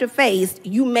you have to face,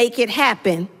 you make it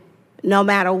happen no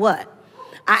matter what.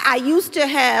 I used to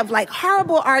have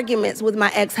horrible arguments with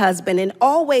my ex-husband, and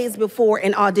always before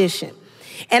an audition.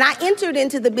 And I entered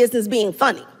into the business being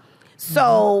funny.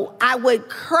 So I would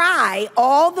cry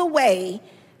all the way,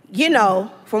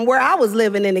 from where I was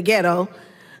living in the ghetto,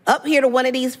 up here to one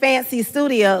of these fancy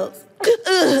studios,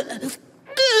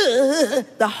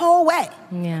 the whole way.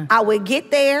 Yeah. I would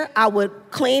get there, I would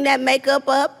clean that makeup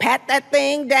up, pat that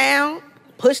thing down,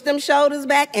 push them shoulders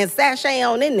back, and sashay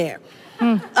on in there.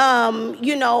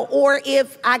 Or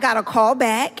if I got a call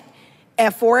back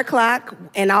at 4 o'clock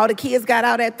and all the kids got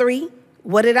out at 3,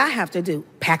 what did I have to do?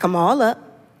 Pack them all up,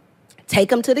 take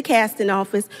them to the casting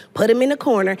office, put them in the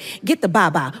corner, get the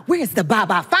baba. Where's the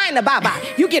baba? Find the baba.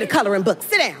 You get a coloring book.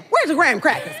 Sit down. Where's the graham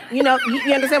crackers? You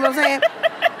understand what I'm saying?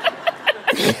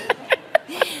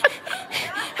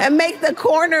 And make the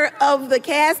corner of the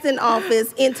casting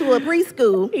office into a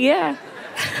preschool. Yeah.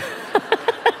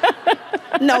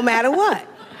 No matter what.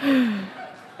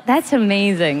 That's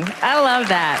amazing. I love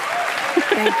that.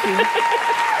 Thank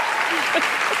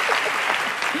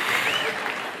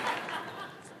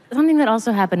you. Something that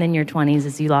also happened in your 20s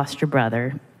is you lost your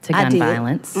brother to gun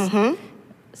violence.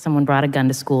 Someone brought a gun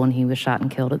to school and he was shot and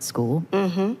killed at school.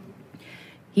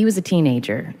 He was a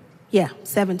teenager. Yeah,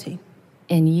 17.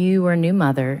 And you were a new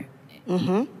mother.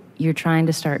 You're trying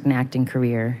to start an acting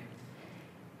career.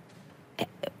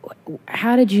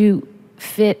 How did you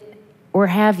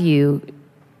have you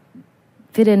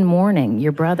fit in mourning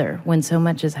your brother when so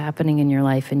much is happening in your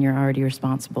life and you're already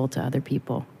responsible to other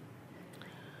people?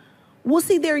 Well,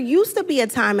 see, there used to be a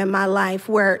time in my life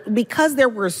where, because there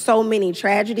were so many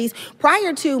tragedies,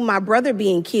 prior to my brother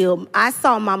being killed, I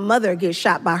saw my mother get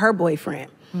shot by her boyfriend.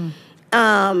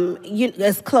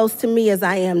 As close to me as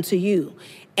I am to you.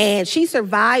 And she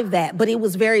survived that, but it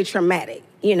was very traumatic.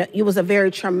 It was a very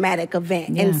traumatic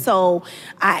event. Yeah. And so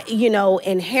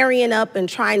and hurrying up and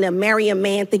trying to marry a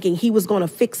man thinking he was going to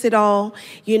fix it all.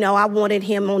 I wanted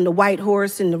him on the white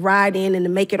horse and to ride in and to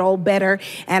make it all better.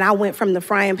 And I went from the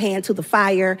frying pan to the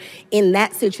fire in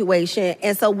that situation.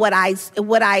 And so what I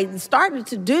started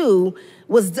to do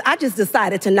was I just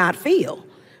decided to not feel.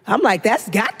 I'm like, that's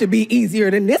got to be easier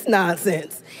than this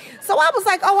nonsense. So I was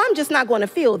like, I'm just not going to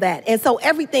feel that. And so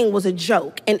everything was a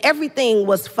joke and everything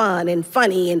was fun and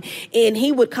funny. And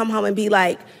he would come home and be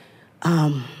like,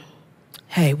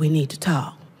 hey, we need to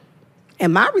talk.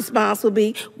 And my response would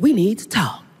be, we need to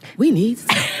talk. We need to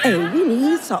talk. Hey, we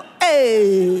need to talk.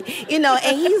 Hey,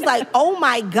 and he's like, oh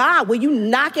my God, will you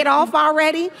knock it off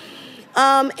already?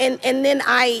 And then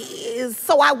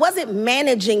I wasn't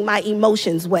managing my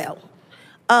emotions well.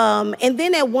 And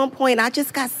then at one point, I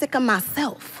just got sick of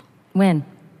myself. When?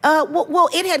 Well,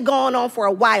 it had gone on for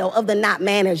a while of the not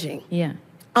managing. Yeah.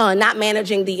 Not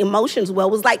managing the emotions well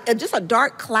was like just a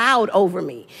dark cloud over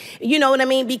me. You know what I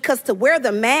mean? Because to wear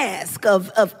the mask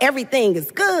of everything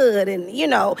is good and,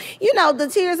 the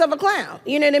tears of a clown.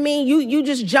 You know what I mean? You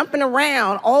just jumping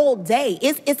around all day.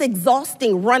 It's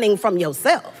exhausting running from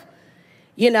yourself.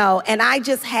 And I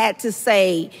just had to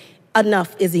say,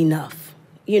 enough is enough.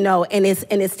 And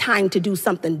it's time to do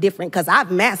something different because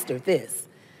I've mastered this.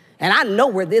 And I know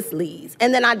where this leads.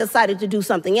 And then I decided to do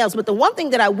something else. But the one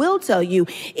thing that I will tell you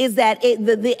is that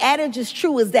the adage is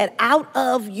true, is that out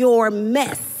of your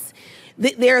mess,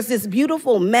 there's this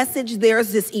beautiful message,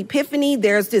 there's this epiphany,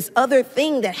 there's this other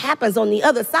thing that happens on the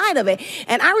other side of it.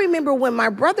 And I remember when my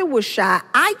brother was shot,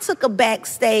 I took a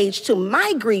backstage to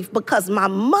my grief because my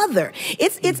mother,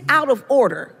 it's out of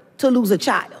order to lose a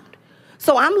child.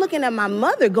 So I'm looking at my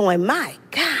mother going, my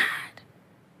God.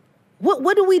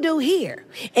 What do we do here?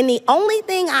 And the only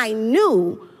thing I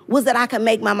knew was that I could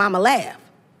make my mama laugh.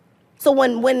 So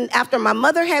when after my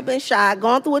mother had been shot,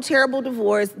 gone through a terrible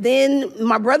divorce, then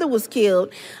my brother was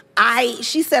killed,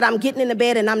 she said, I'm getting into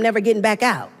bed and I'm never getting back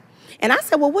out. And I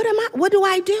said, well, what do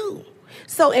I do?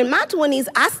 So in my 20s,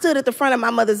 I stood at the front of my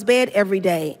mother's bed every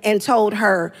day and told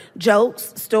her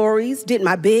jokes, stories, did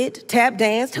my bid, tap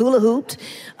danced, hula hooped.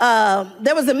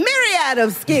 There was a myriad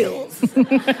of skills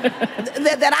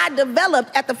that I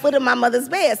developed at the foot of my mother's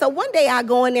bed. So one day I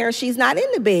go in there and she's not in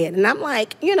the bed. And I'm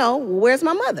like, where's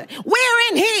my mother? We're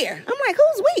in here. I'm like,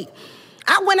 who's we?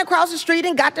 I went across the street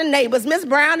and got the neighbors, Miss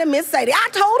Brown and Miss Sadie. I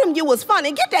told them you was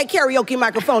funny. Get that karaoke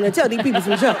microphone and tell these people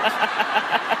some jokes.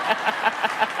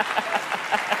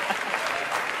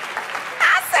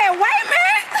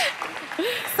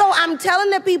 So I'm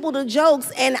telling the people the jokes,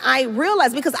 and I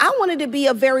realized, because I wanted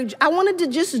to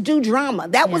just do drama.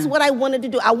 That was what I wanted to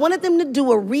do. I wanted them to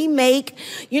do a remake,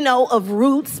 of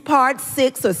Roots Part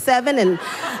 6 or 7, and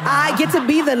I get to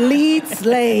be the lead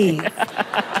slave.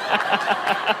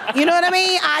 You know what I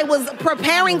mean? I was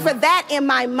preparing for that in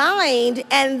my mind,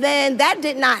 and then that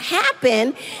did not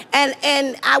happen.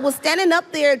 And I was standing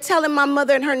up there telling my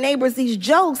mother and her neighbors these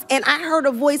jokes, and I heard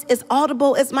a voice as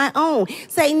audible as my own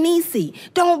say, Niecy,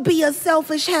 don't be a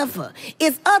selfish heifer.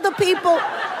 It's other people.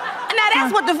 Now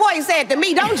that's what the voice said to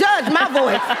me. Don't judge my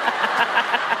voice.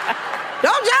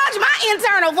 Don't judge my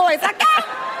internal voice, okay?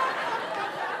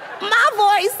 My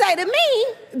voice said to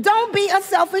me, don't be a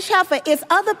selfish heifer. It's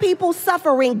other people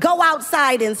suffering. Go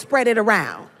outside and spread it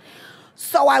around.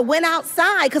 So I went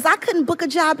outside because I couldn't book a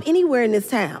job anywhere in this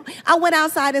town. I went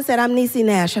outside and said, I'm Niecy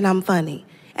Nash and I'm funny.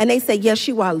 And they said, yes,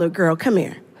 you are, little girl. Come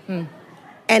here.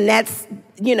 And that's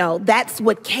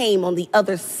what came on the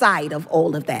other side of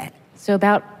all of that. So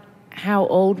about how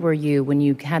old were you when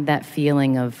you had that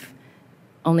feeling of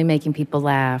only making people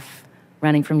laugh,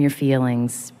 running from your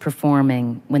feelings,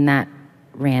 performing, when that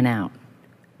ran out?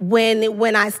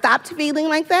 When I stopped feeling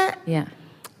like that? Yeah.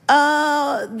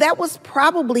 That was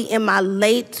probably in my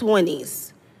late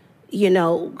 20s,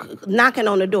 knocking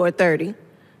on the door at 30,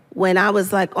 when I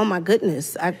was like, oh my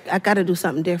goodness, I got to do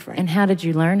something different. And how did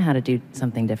you learn how to do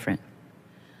something different?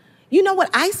 You know what?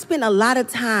 I spent a lot of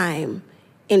time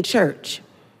in church.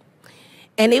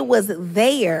 And it was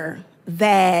there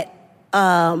that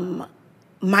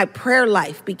my prayer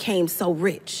life became so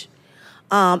rich.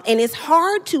 And it's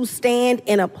hard to stand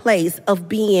in a place of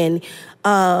being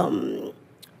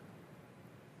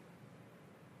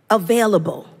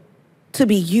available to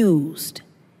be used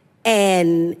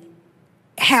and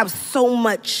have so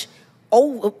much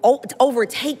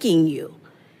overtaking you.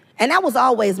 And that was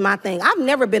always my thing. I've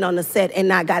never been on the set and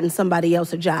not gotten somebody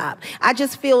else a job. I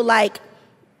just feel like,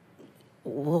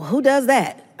 well, who does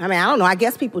that? I mean, I don't know. I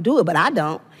guess people do it, but I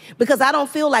don't. Because I don't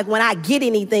feel like when I get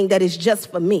anything that is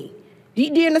just for me. Do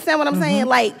you understand what I'm saying?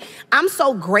 Like, I'm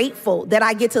so grateful that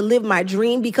I get to live my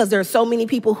dream because there are so many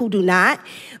people who do not,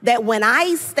 that when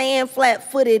I stand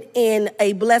flat-footed in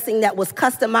a blessing that was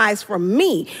customized for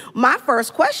me, my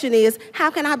first question is,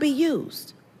 how can I be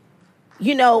used?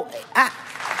 You know,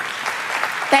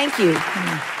 thank you.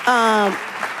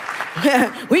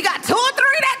 We got 2 or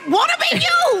 3 that want to be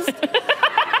used.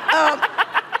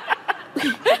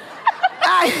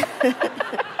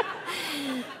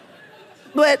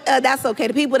 But that's okay.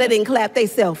 The people that didn't clap, they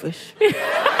selfish. They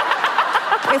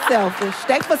selfish.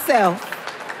 They for self.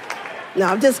 No,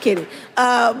 I'm just kidding.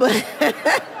 But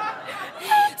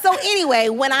so anyway,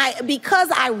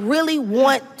 because I really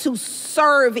want to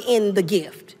serve in the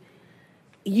gift,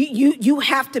 you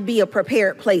have to be a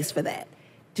prepared place for that.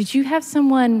 Did you have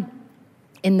someone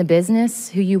in the business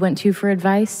who you went to for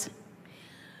advice?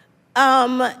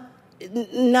 No.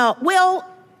 Well,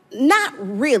 not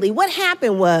really. What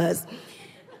happened was,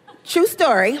 true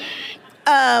story,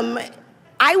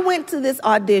 I went to this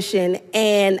audition,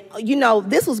 and, you know,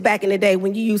 this was back in the day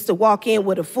when you used to walk in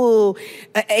with a full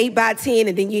 8x10,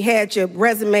 and then you had your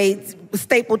resume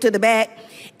stapled to the back.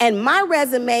 And my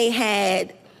resume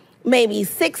had maybe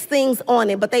 6 things on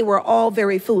it, but they were all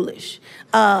very foolish.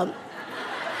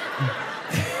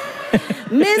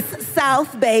 Miss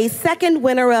South Bay, 2nd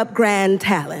winner-up Grand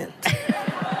Talent.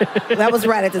 That was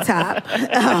right at the top.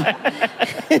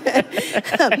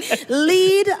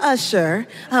 Lead usher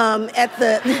at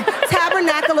the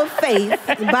Tabernacle of Faith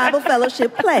Bible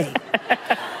Fellowship play.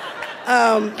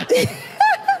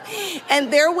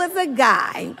 And there was a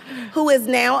guy who is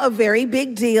now a very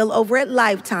big deal over at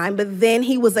Lifetime, but then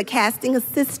he was a casting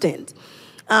assistant.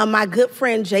 My good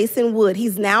friend, Jason Wood,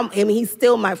 he's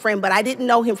still my friend, but I didn't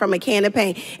know him from a can of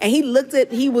paint. And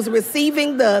he was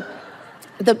receiving the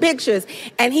pictures,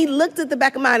 and he looked at the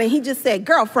back of mine and he just said,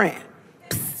 "Girlfriend,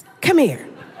 psst, come here.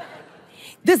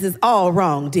 This is all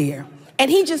wrong, dear."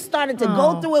 And he just started to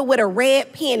go through it with a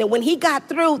red pen. And when he got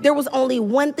through, there was only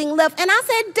one thing left. And I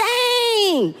said,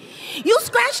 "Dang, you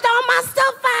scratched all my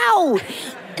stuff out.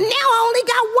 Now I only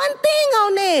got one thing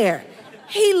on there."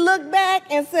 He looked back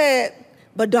and said,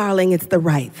 "But darling, it's the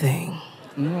right thing."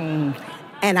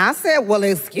 And I said, "Well,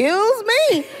 excuse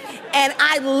me." And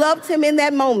I loved him in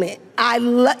that moment.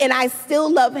 And I still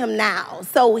love him now.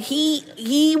 So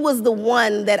he was the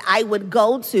one that I would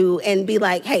go to and be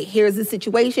like, "Hey, here's the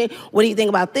situation. What do you think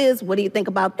about this? What do you think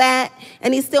about that?"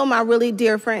 And he's still my really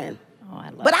dear friend.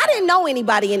 But I didn't know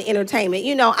anybody in entertainment.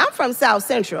 You know, I'm from South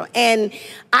Central, and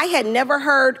I had never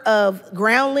heard of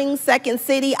Groundlings, Second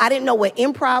City. I didn't know what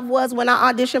improv was when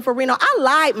I auditioned for Reno. I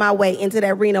lied my way into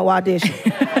that Reno audition.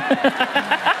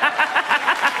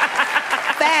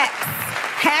 Facts.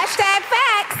 Hashtag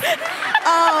facts.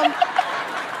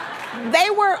 They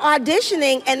were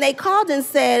auditioning, and they called and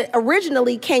said,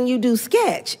 originally, "Can you do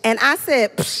sketch?" And I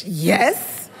said,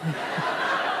 "Yes."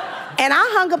 And I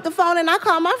hung up the phone and I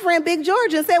called my friend Big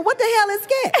George and said, "What the hell is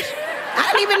sketch?"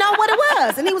 I didn't even know what it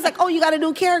was. And he was like, "Oh, you got to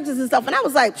do characters and stuff." And I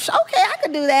was like, "Okay, I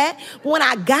could do that." When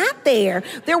I got there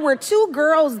were 2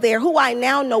 girls there who I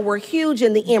now know were huge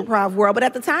in the improv world. But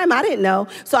at the time, I didn't know,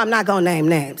 so I'm not going to name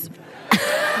names.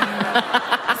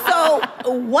 So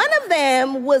one of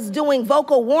them was doing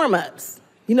vocal warm-ups.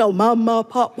 You know, mama,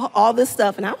 pop, all this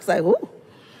stuff. And I was like, "Ooh."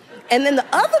 And then the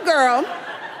other girl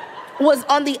was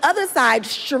on the other side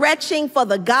stretching for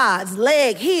the gods,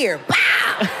 leg here,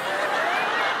 bow.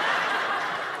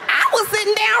 I was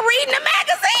sitting down reading a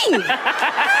magazine.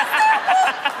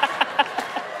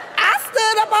 I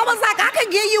stood up, I was like, "I could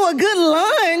give you a good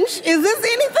lunch. Is this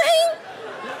anything?"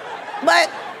 But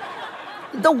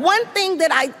the one thing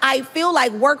that I feel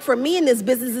like worked for me in this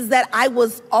business is that I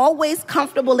was always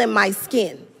comfortable in my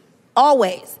skin.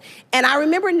 Always. And I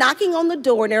remember knocking on the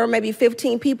door, and there were maybe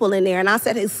 15 people in there, and I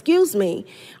said, "Excuse me,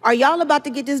 are y'all about to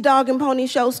get this dog and pony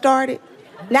show started?"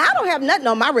 Now, I don't have nothing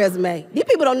on my resume. These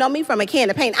people don't know me from a can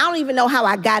of paint. I don't even know how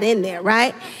I got in there,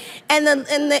 right? And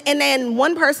then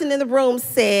one person in the room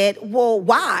said, "Well,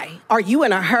 why? Are you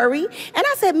in a hurry?" And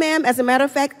I said, "Ma'am, as a matter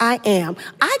of fact, I am.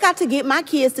 I got to get my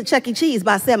kids to Chuck E. Cheese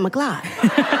by 7 o'clock.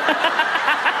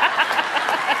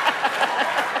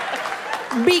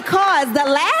 Because the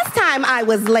last time I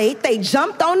was late, they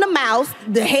jumped on the mouse,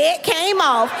 the head came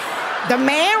off, the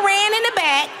man ran in the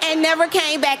back and never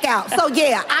came back out. So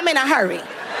yeah, I'm in a hurry."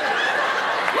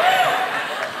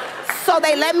 So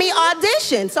they let me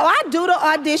audition. So I do the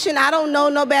audition. I don't know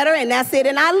no better, and that's it,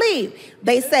 and I leave.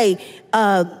 They say,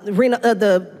 Rena,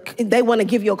 they want to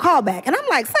give you a call back. And I'm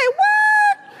like, say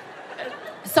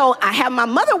what? So I have my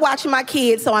mother watching my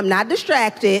kids, so I'm not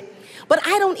distracted. But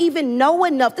I don't even know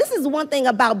enough. This is one thing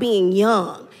about being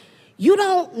young. You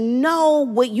don't know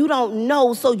what you don't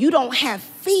know, so you don't have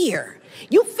fear.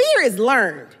 Fear is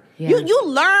learned. Yeah. You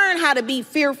learn how to be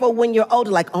fearful when you're older,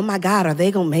 like, oh my God, are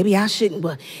they maybe I shouldn't,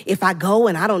 but if I go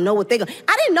and I don't know what they're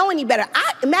I didn't know any better.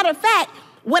 Matter of fact,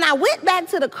 when I went back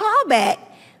to the callback,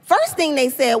 first thing they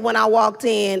said when I walked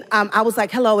in, I was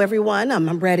like, hello everyone,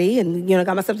 I'm ready, and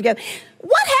got myself together.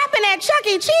 What happened at Chuck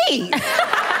E. Cheese?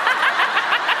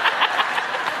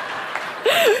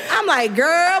 I'm like,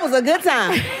 girl, it was a good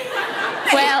time.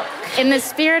 Well, in the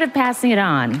spirit of passing it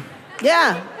on.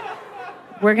 Yeah.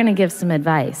 We're going to give some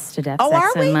advice to Death,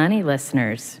 Sex, and Money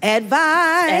listeners.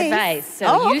 Advice.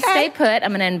 So you stay put. I'm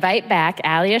going to invite back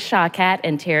Alia Shawkat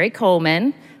and Terri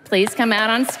Coleman. Please come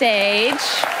out on stage.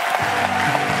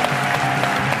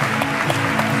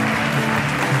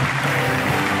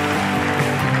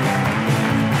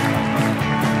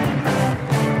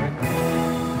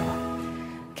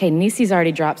 Okay, Niecy's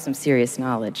already dropped some serious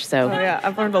knowledge. So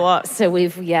I've learned a lot. So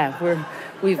we're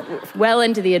well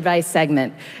into the advice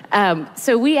segment.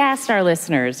 So we asked our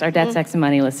listeners, our Death, Sex, and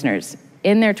Money listeners,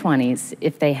 in their 20s,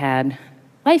 if they had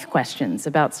life questions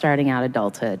about starting out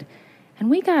adulthood. And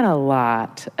we got a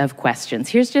lot of questions.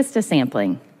 Here's just a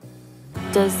sampling.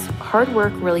 Does hard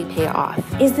work really pay off?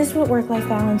 Is this what work-life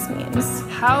balance means?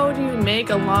 How do you make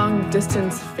a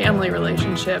long-distance family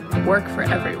relationship work for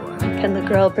everyone? Can the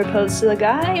girl propose to the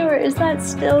guy, or is that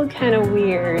still kind of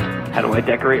weird? How do I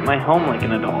decorate my home like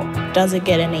an adult? Does it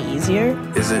get any easier?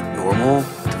 Is it normal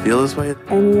to feel this way?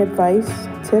 Any advice,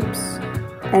 tips,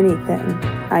 anything.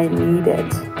 I need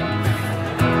it.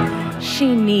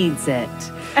 She needs it.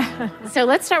 So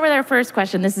let's start with our first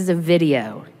question. This is a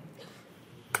video.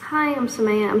 Hi, I'm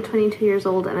Samaya. I'm 22 years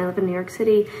old and I live in New York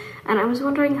City. And I was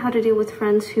wondering how to deal with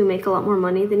friends who make a lot more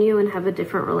money than you and have a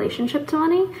different relationship to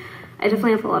money. I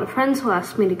definitely have a lot of friends who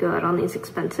ask me to go out on these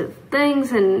expensive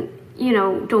things and,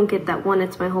 don't get that. One,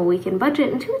 it's my whole weekend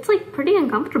budget. And two, it's pretty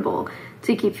uncomfortable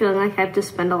to keep feeling like I have to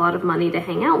spend a lot of money to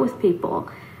hang out with people.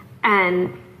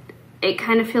 And it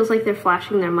kind of feels like they're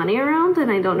flashing their money around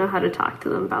and I don't know how to talk to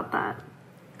them about that.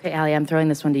 Okay, Alia, I'm throwing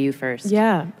this one to you first.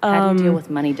 Yeah. How do you deal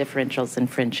with money differentials in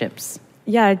friendships?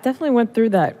 Yeah, I definitely went through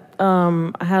that.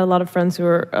 I had a lot of friends who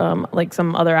were like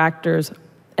some other actors,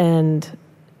 and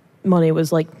money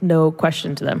was no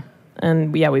question to them.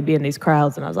 And we'd be in these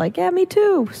crowds, and I was like, yeah, me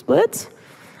too, splits.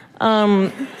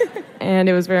 And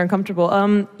it was very uncomfortable.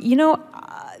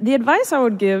 The advice I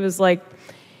would give is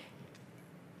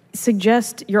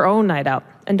suggest your own night out.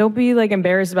 And don't be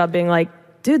embarrassed about being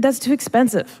dude, that's too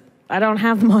expensive. I don't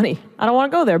have the money. I don't want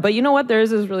to go there. But you know what? There is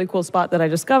this really cool spot that I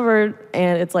discovered,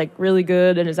 and it's really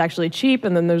good, and it's actually cheap.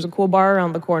 And then there's a cool bar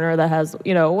around the corner that has,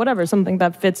 whatever, something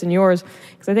that fits in yours.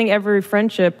 Because I think every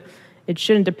friendship, it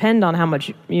shouldn't depend on how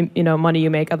much money you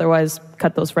make. Otherwise,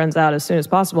 cut those friends out as soon as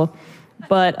possible.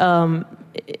 But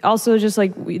also, just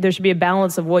there should be a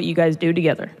balance of what you guys do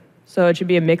together. So it should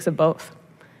be a mix of both,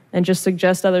 and just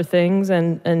suggest other things.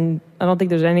 And I don't think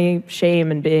there's any shame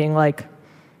in being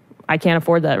I can't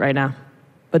afford that right now,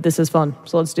 but this is fun,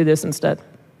 so let's do this instead.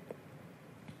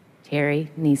 Terri,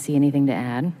 Niecy, anything to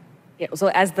add? Yeah, so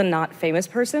as the not famous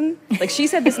person, she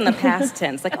said this in the past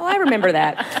tense, oh, I remember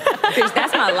that. Bitch,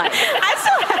 that's my life. I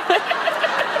still have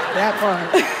that part.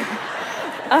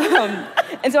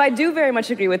 And so I do very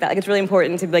much agree with that. It's really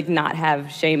important to not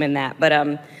have shame in that. But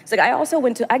so I also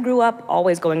I grew up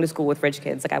always going to school with rich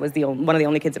kids. I was one of the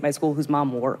only kids at my school whose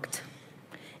mom worked.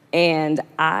 And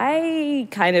I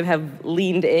kind of have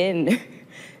leaned in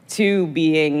to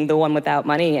being the one without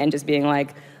money and just being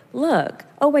look,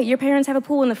 oh wait, your parents have a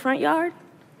pool in the front yard?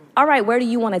 All right, where do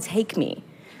you want to take me?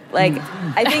 I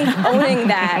think owning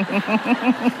that,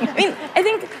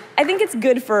 I think it's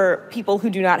good for people who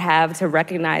do not have to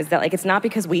recognize that it's not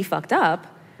because we fucked up,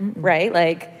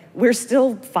 right? We're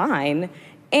still fine.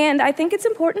 And I think it's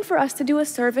important for us to do a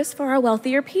service for our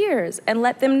wealthier peers and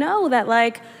let them know that,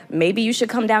 maybe you should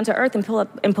come down to earth and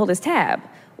pull this tab.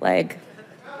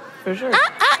 For sure.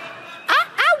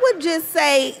 I would just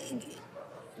say,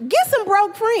 get some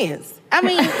broke friends. I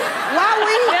mean,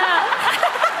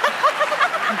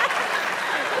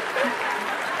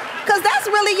 because that's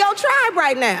really your tribe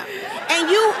right now.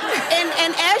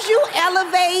 And as you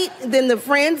elevate, then the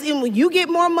friends, and when you get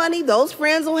more money, those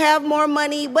friends will have more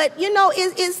money. But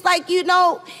it's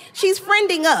she's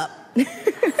friending up.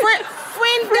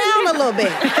 friend down a little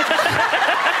bit.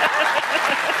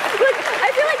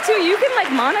 I feel like, too, you can, like,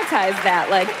 monetize that.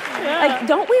 Like,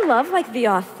 don't we love, like, the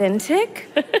authentic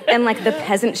and, like, the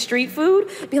peasant street food?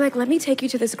 Be like, let me take you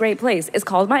to this great place. It's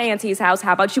called my auntie's house.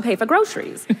 How about you pay for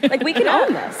groceries? Like, we can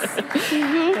own this.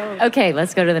 Mm-hmm. Okay,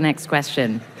 let's go to the next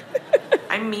question.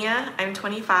 I'm Mia. I'm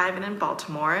 25 and in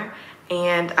Baltimore.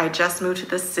 And I just moved to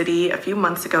this city a few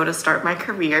months ago to start my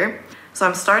career. So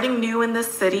I'm starting new in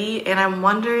this city, and I'm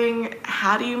wondering,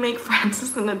 how do you make friends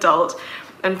as an adult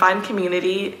and find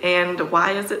community, and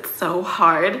why is it so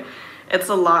hard? It's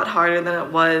a lot harder than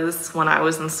it was when I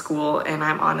was in school, and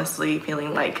I'm honestly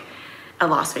feeling like a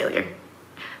lost failure.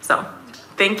 So,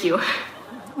 thank you.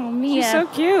 Oh, Mia. She's so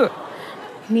cute.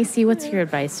 Niecy, what's your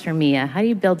advice for Mia? How do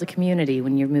you build a community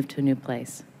when you move to a new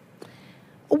place?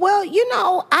 Well, you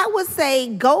know, I would say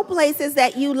go places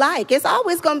that you like. It's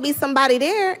always going to be somebody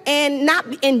there, and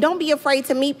don't be afraid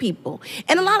to meet people.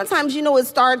 And a lot of times, you know, it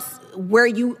starts where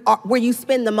you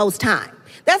spend the most time.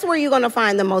 That's where you're going to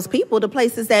find the most people, the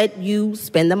places that you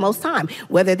spend the most time,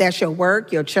 whether that's your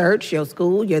work, your church, your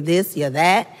school, your this, your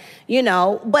that, you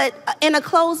know. But in a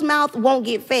closed mouth won't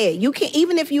get fed. You can,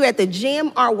 even if you're at the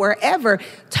gym or wherever,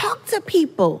 talk to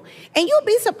people. And you'll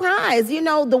be surprised, you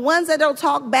know, the ones that don't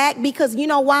talk back, because you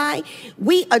know why?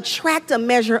 We attract a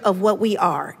measure of what we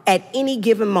are at any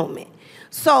given moment.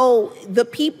 So the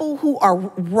people who are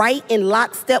right in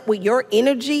lockstep with your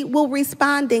energy will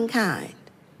respond in kind.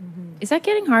 Is that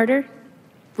getting harder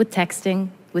with texting,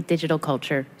 with digital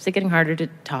culture? Is it getting harder to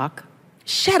talk?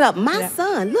 Shut up. My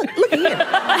son, look here.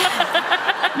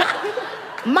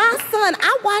 My son,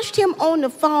 I watched him on the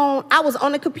phone. I was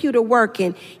on the computer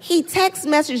working. He text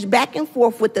messaged back and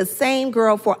forth with the same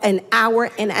girl for an hour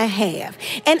and a half.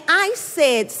 And I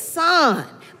said, son,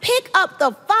 pick up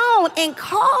the phone and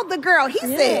call the girl. He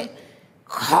said,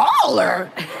 call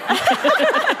her?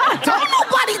 Don't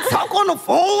nobody talk on the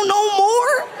phone no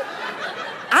more?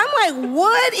 I'm like,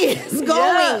 what is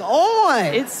going on?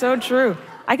 It's so true.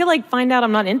 I could like find out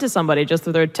I'm not into somebody just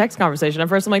through their text conversation. At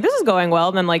first I'm like, this is going well.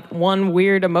 And then like one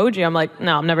weird emoji, I'm like,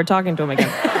 no, I'm never talking to him again.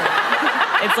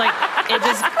 It's like, it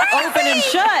just open and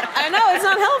shut. I know, it's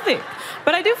not healthy.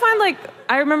 But I do find like,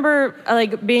 I remember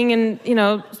like being in, you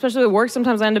know, especially at work,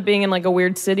 sometimes I end up being in like a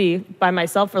weird city by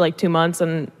myself for like 2 months,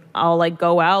 and I'll like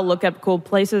go out, look at cool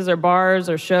places or bars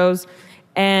or shows.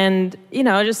 And, you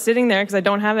know, just sitting there because I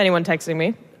don't have anyone texting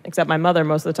me, except my mother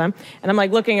most of the time. And I'm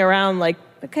like looking around like,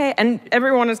 okay. And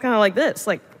everyone is kind of like this.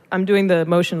 Like I'm doing the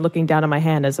motion looking down at my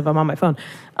hand as if I'm on my phone.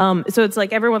 So it's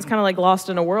like everyone's kind of like lost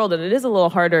in a world. And it is a little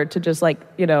harder to just like,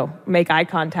 you know, make eye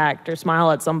contact or smile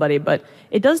at somebody. But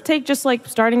it does take just like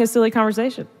starting a silly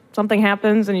conversation. Something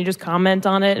happens and you just comment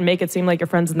on it and make it seem like your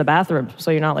friend's in the bathroom.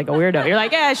 So you're not like a weirdo. You're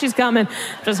like, yeah, she's coming.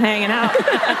 Just hanging out.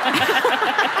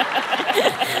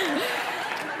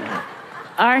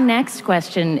 Our next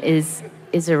question is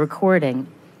a recording.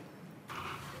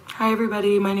 Hi,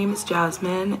 everybody. My name is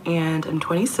Jasmine, and I'm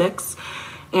 26.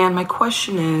 And my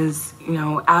question is, you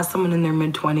know, as someone in their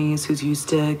mid-20s who's used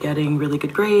to getting really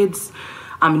good grades,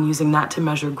 and using that to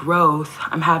measure growth,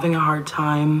 I'm having a hard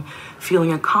time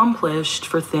feeling accomplished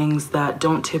for things that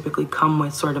don't typically come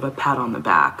with sort of a pat on the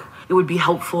back. It would be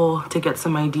helpful to get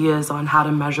some ideas on how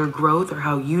to measure growth or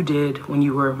how you did when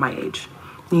you were my age.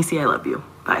 Niecy, I love you.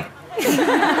 Bye.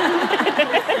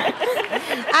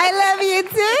 I love you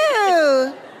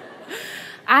too.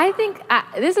 I think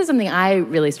this is something I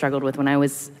really struggled with when I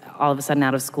was all of a sudden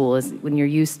out of school, is when you're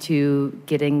used to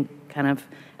getting kind of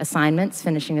assignments,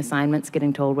 finishing assignments,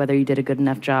 getting told whether you did a good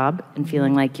enough job, and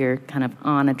feeling like you're kind of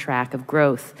on a track of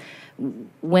growth.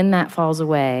 When that falls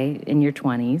away in your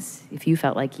 20s, if you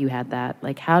felt like you had that,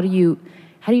 like how do you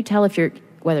tell if you're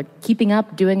whether keeping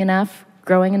up, doing enough,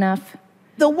 growing enough?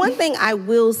 The one thing I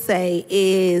will say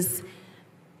is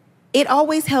it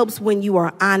always helps when you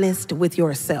are honest with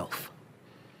yourself.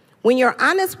 When you're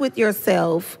honest with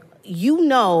yourself, you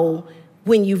know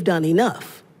when you've done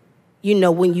enough. You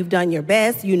know when you've done your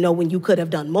best. You know when you could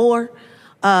have done more.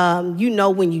 You know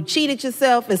when you cheated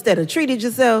yourself instead of treated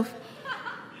yourself.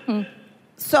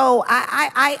 So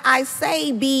I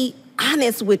say be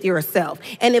honest with yourself.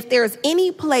 And if there's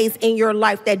any place in your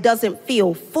life that doesn't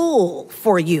feel full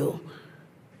for you,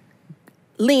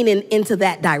 leaning into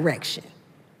that direction.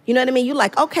 You know what I mean? You're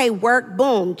like, okay, work,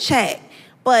 boom, check.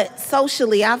 But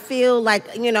socially, I feel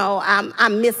like, you know,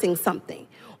 I'm missing something.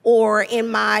 Or in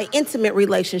my intimate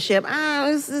relationship,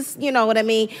 it's just, you know what I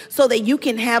mean? So that you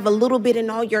can have a little bit in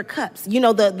all your cups. You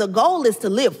know, the goal is to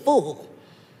live full.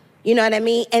 You know what I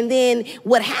mean? And then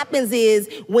what happens is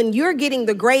when you're getting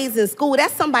the grades in school,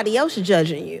 that's somebody else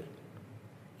judging you.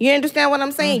 You understand what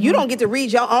I'm saying? You don't get to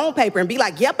read your own paper and be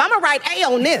like, yep, I'm gonna write A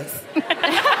on this.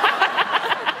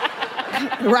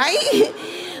 Right?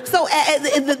 So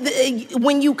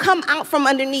when you come out from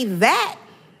underneath that,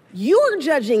 you're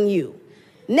judging you.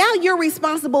 Now you're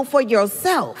responsible for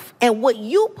yourself and what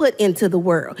you put into the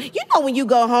world. You know when you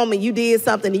go home and you did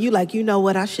something and you like, you know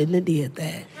what, I shouldn't have did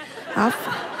that.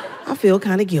 I feel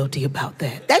kind of guilty about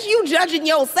that. That's you judging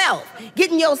yourself,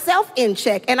 getting yourself in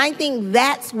check. And I think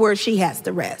that's where she has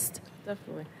to rest.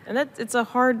 Definitely. And it's a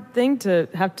hard thing to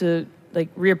have to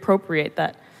like reappropriate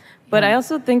that. But I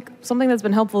also think something that's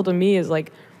been helpful to me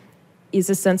is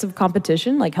a sense of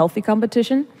competition, like healthy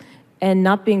competition, and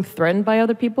not being threatened by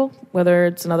other people, whether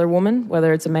it's another woman,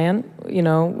 whether it's a man, you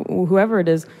know, whoever it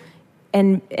is,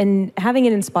 and having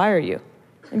it inspire you.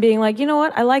 And being like, you know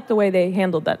what, I like the way they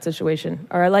handled that situation,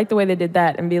 or I like the way they did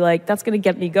that, and be like, that's gonna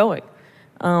get me going.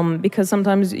 Because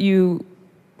sometimes you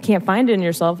can't find it in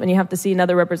yourself and you have to see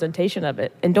another representation of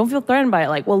it. And don't feel threatened by it,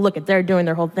 like, well, look, they're doing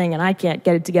their whole thing and I can't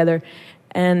get it together.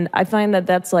 And I find that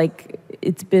that's like,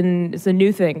 it's a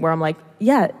new thing where I'm like,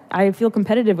 yeah, I feel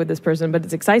competitive with this person, but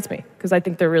it excites me because I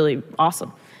think they're really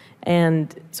awesome.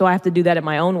 And so I have to do that in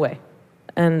my own way.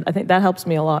 And I think that helps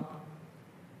me a lot.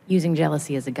 Using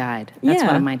jealousy as a guide. That's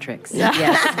one of my tricks. Yeah.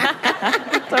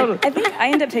 Yes. Totally. I think I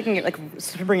end up taking it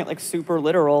to bring it super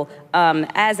literal.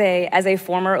 As a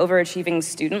former overachieving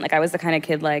student, I was the kind of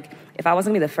kid if I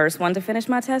wasn't gonna be the first one to finish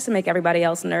my test and make everybody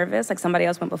else nervous, somebody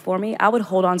else went before me, I would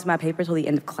hold on to my paper till the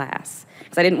end of class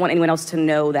because I didn't want anyone else to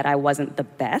know that I wasn't the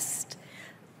best.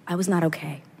 I was not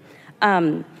okay.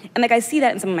 And I see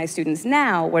that in some of my students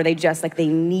now where they just they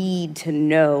need to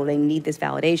know, they need this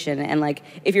validation. And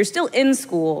if you're still in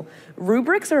school,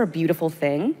 rubrics are a beautiful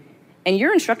thing and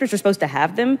your instructors are supposed to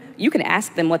have them. You can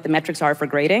ask them what the metrics are for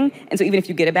grading. And so even if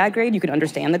you get a bad grade, you can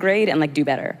understand the grade and do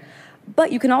better.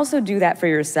 But you can also do that for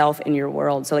yourself in your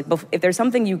world. So if there's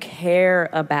something you care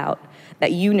about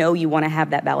that you know you want to have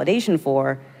that validation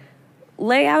for,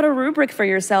 lay out a rubric for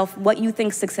yourself, what you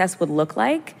think success would look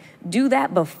like. Do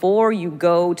that before you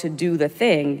go to do the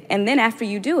thing. And then after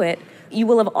you do it, you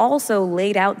will have also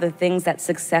laid out the things that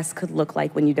success could look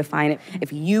like when you define it.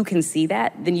 If you can see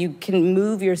that, then you can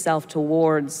move yourself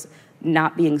towards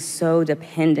not being so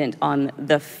dependent on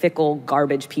the fickle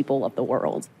garbage people of the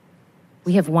world.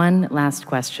 We have one last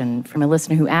question from a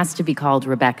listener who asked to be called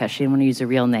Rebecca. She didn't want to use her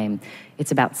real name.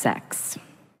 It's about sex.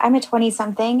 I'm a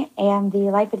 20-something, and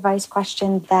the life advice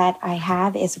question that I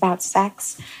have is about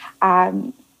sex.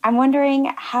 I'm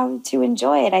wondering how to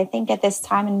enjoy it. I think at this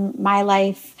time in my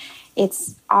life,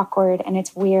 it's awkward and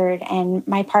it's weird. And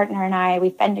my partner and I,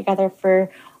 we've been together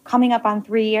for coming up on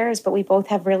 3 years, but we both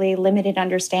have really limited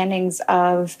understandings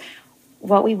of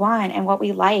what we want and what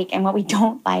we like and what we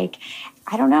don't like.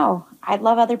 I don't know. I'd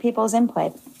love other people's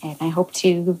input, and I hope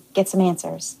to get some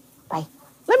answers. Bye.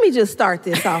 Let me just start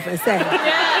this off and say,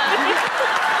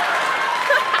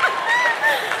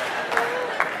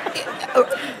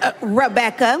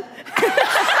 Rebecca,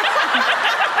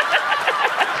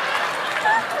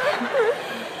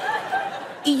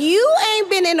 you ain't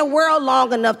been in the world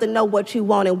long enough to know what you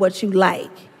want and what you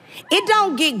like. It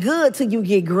don't get good till you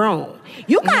get grown.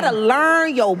 You gotta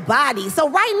learn your body. So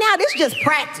right now, this is just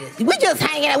practice. We just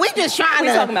hanging out. We just trying to.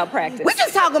 We're talking about practice. We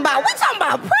talking about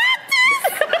practice.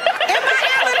 In my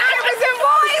Allen Iverson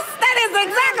voice, that is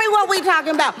exactly what we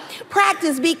talking about.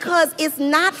 Practice, because it's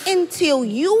not until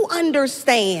you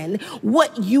understand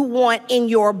what you want in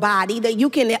your body that you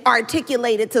can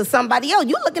articulate it to somebody else.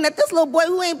 You looking at this little boy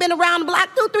who ain't been around the block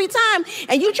 2-3 times,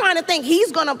 and you trying to think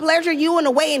he's gonna pleasure you in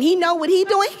a way and he know what he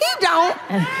doing. He don't.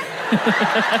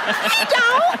 He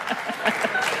don't.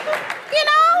 You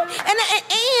know?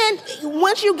 And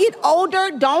once you get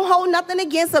older, don't hold nothing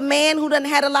against a man who done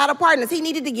had a lot of partners. He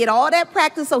needed to get all that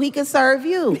practice so he could serve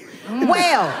you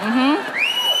well.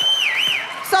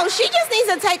 So she just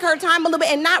needs to take her time a little bit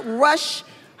and not rush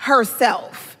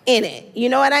herself in it. You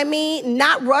know what I mean?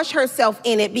 Not rush herself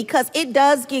in it, because it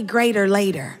does get greater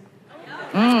later.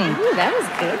 Ooh, that was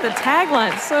good. The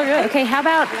tagline's so good. Okay, how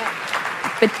about,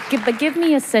 but give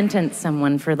me a sentence,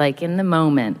 someone, for in the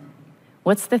moment.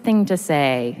 What's the thing to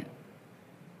say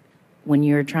when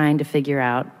you're trying to figure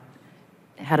out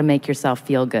how to make yourself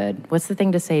feel good? What's the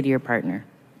thing to say to your partner?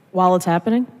 While it's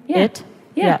happening? Yeah.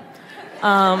 Yeah.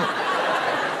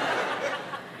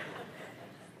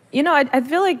 You know, I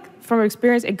feel like from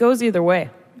experience, it goes either way.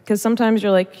 Because sometimes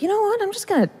you're like, you know what, I'm just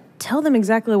going to tell them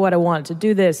exactly what I want, to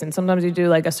do this. And sometimes you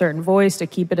do a certain voice to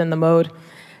keep it in the mode.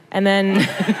 And then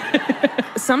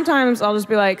sometimes I'll just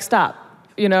be like, stop,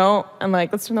 and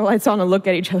let's turn the lights on and look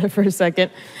at each other for a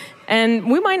second.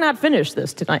 And we might not finish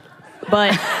this tonight,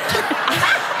 but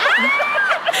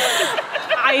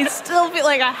I I still feel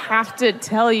like I have to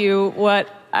tell you what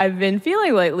I've been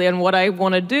feeling lately and what I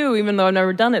want to do, even though I've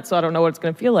never done it, so I don't know what it's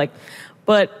going to feel like.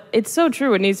 But it's so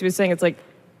true what Niecy was saying. It's like,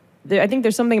 I think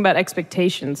there's something about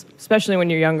expectations, especially when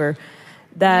you're younger,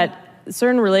 that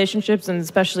certain relationships, and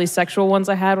especially sexual ones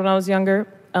I had when I was younger,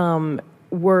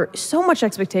 were so much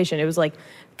expectation. It was like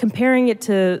comparing it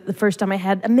to the first time I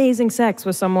had amazing sex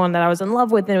with someone that I was in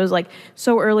love with, and it was like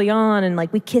so early on, and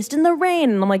like we kissed in the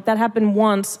rain, and I'm like, that happened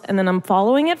once, and then I'm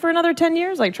following it for another 10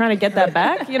 years, like trying to get that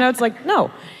back. You know, it's like,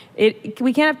 no,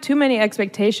 we can't have too many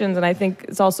expectations, and I think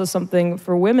it's also something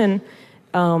for women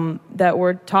that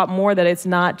we're taught more, that it's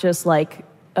not just like,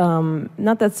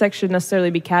 not that sex should necessarily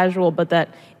be casual, but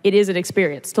that it is an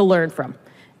experience to learn from.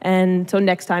 And so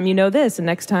next time you know this, and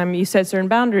next time you set certain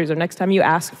boundaries, or next time you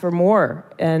ask for more,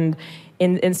 and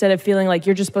instead of feeling like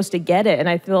you're just supposed to get it. And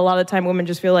I feel a lot of the time women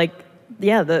just feel like,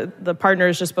 yeah, the partner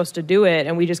is just supposed to do it,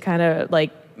 and we just kind of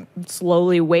like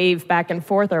slowly wave back and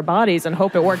forth our bodies and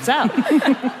hope it works out.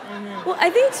 Well, I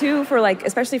think too, for like,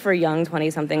 especially for young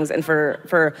 20-somethings and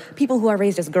for people who are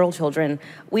raised as girl children,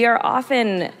 we are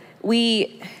often,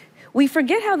 we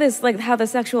forget how the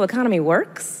sexual economy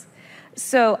works.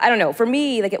 So, I don't know, for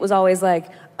me, like, it was always like,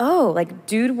 oh, like,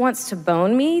 dude wants to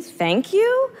bone me, thank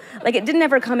you? Like, it didn't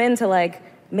ever come into, like,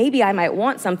 maybe I might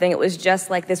want something. It was just,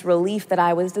 like, this relief that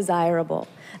I was desirable,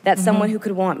 that someone who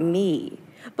could want me.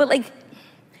 But, like,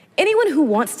 anyone who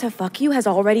wants to fuck you has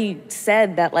already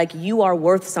said that, like, you are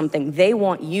worth something. They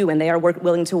want you, and they are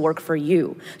willing to work for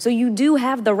you. So you do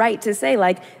have the right to say,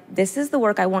 like, this is the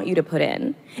work I want you to put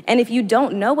in. And if you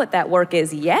don't know what that work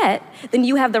is yet, then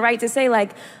you have the right to say,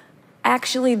 like,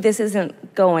 actually, this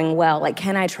isn't going well. Like,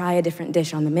 can I try a different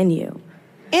dish on the menu?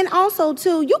 And also,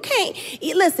 too, you can't,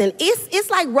 listen, it's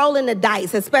like rolling the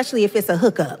dice, especially if it's a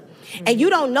hookup. And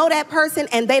you don't know that person,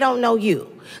 and they don't know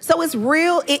you. So it's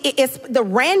real, it's the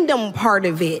random part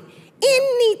of it.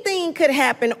 Anything could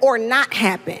happen or not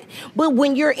happen. But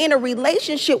when you're in a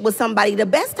relationship with somebody, the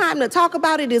best time to talk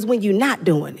about it is when you're not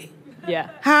doing it.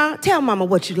 Yeah. Huh? Tell mama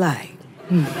what you like.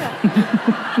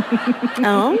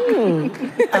 Oh,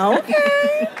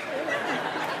 okay.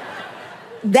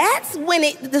 That's when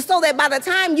so that by the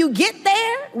time you get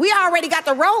there, we already got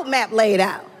the roadmap laid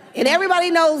out, and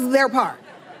everybody knows their part.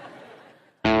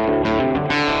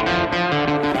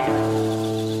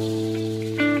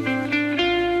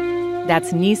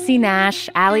 That's Niecy Nash,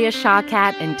 Alia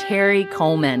Shawkat, and Terri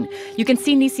Coleman. You can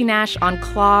see Niecy Nash on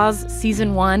Claws.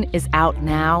 Season 1 is out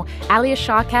now. Alia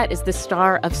Shawkat is the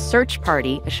star of Search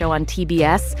Party, a show on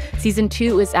TBS. Season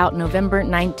 2 is out November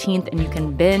 19th, and you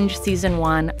can binge Season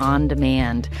 1 on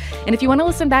demand. And if you want to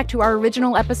listen back to our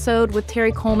original episode with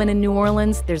Terri Coleman in New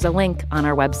Orleans, there's a link on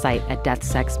our website at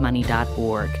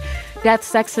deathsexmoney.org. Death,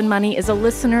 Sex, and Money is a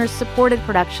listener-supported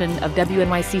production of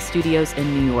WNYC Studios in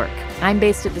New York. I'm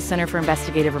based at the Center for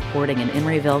Investigative Reporting in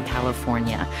Emeryville,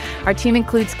 California. Our team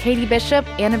includes Katie Bishop,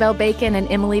 Annabelle Bacon, and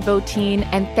Emily Botine.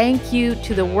 And thank you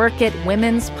to the Work It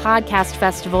Women's Podcast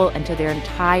Festival and to their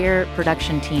entire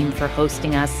production team for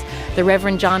hosting us. The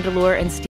Reverend John DeLore and Steve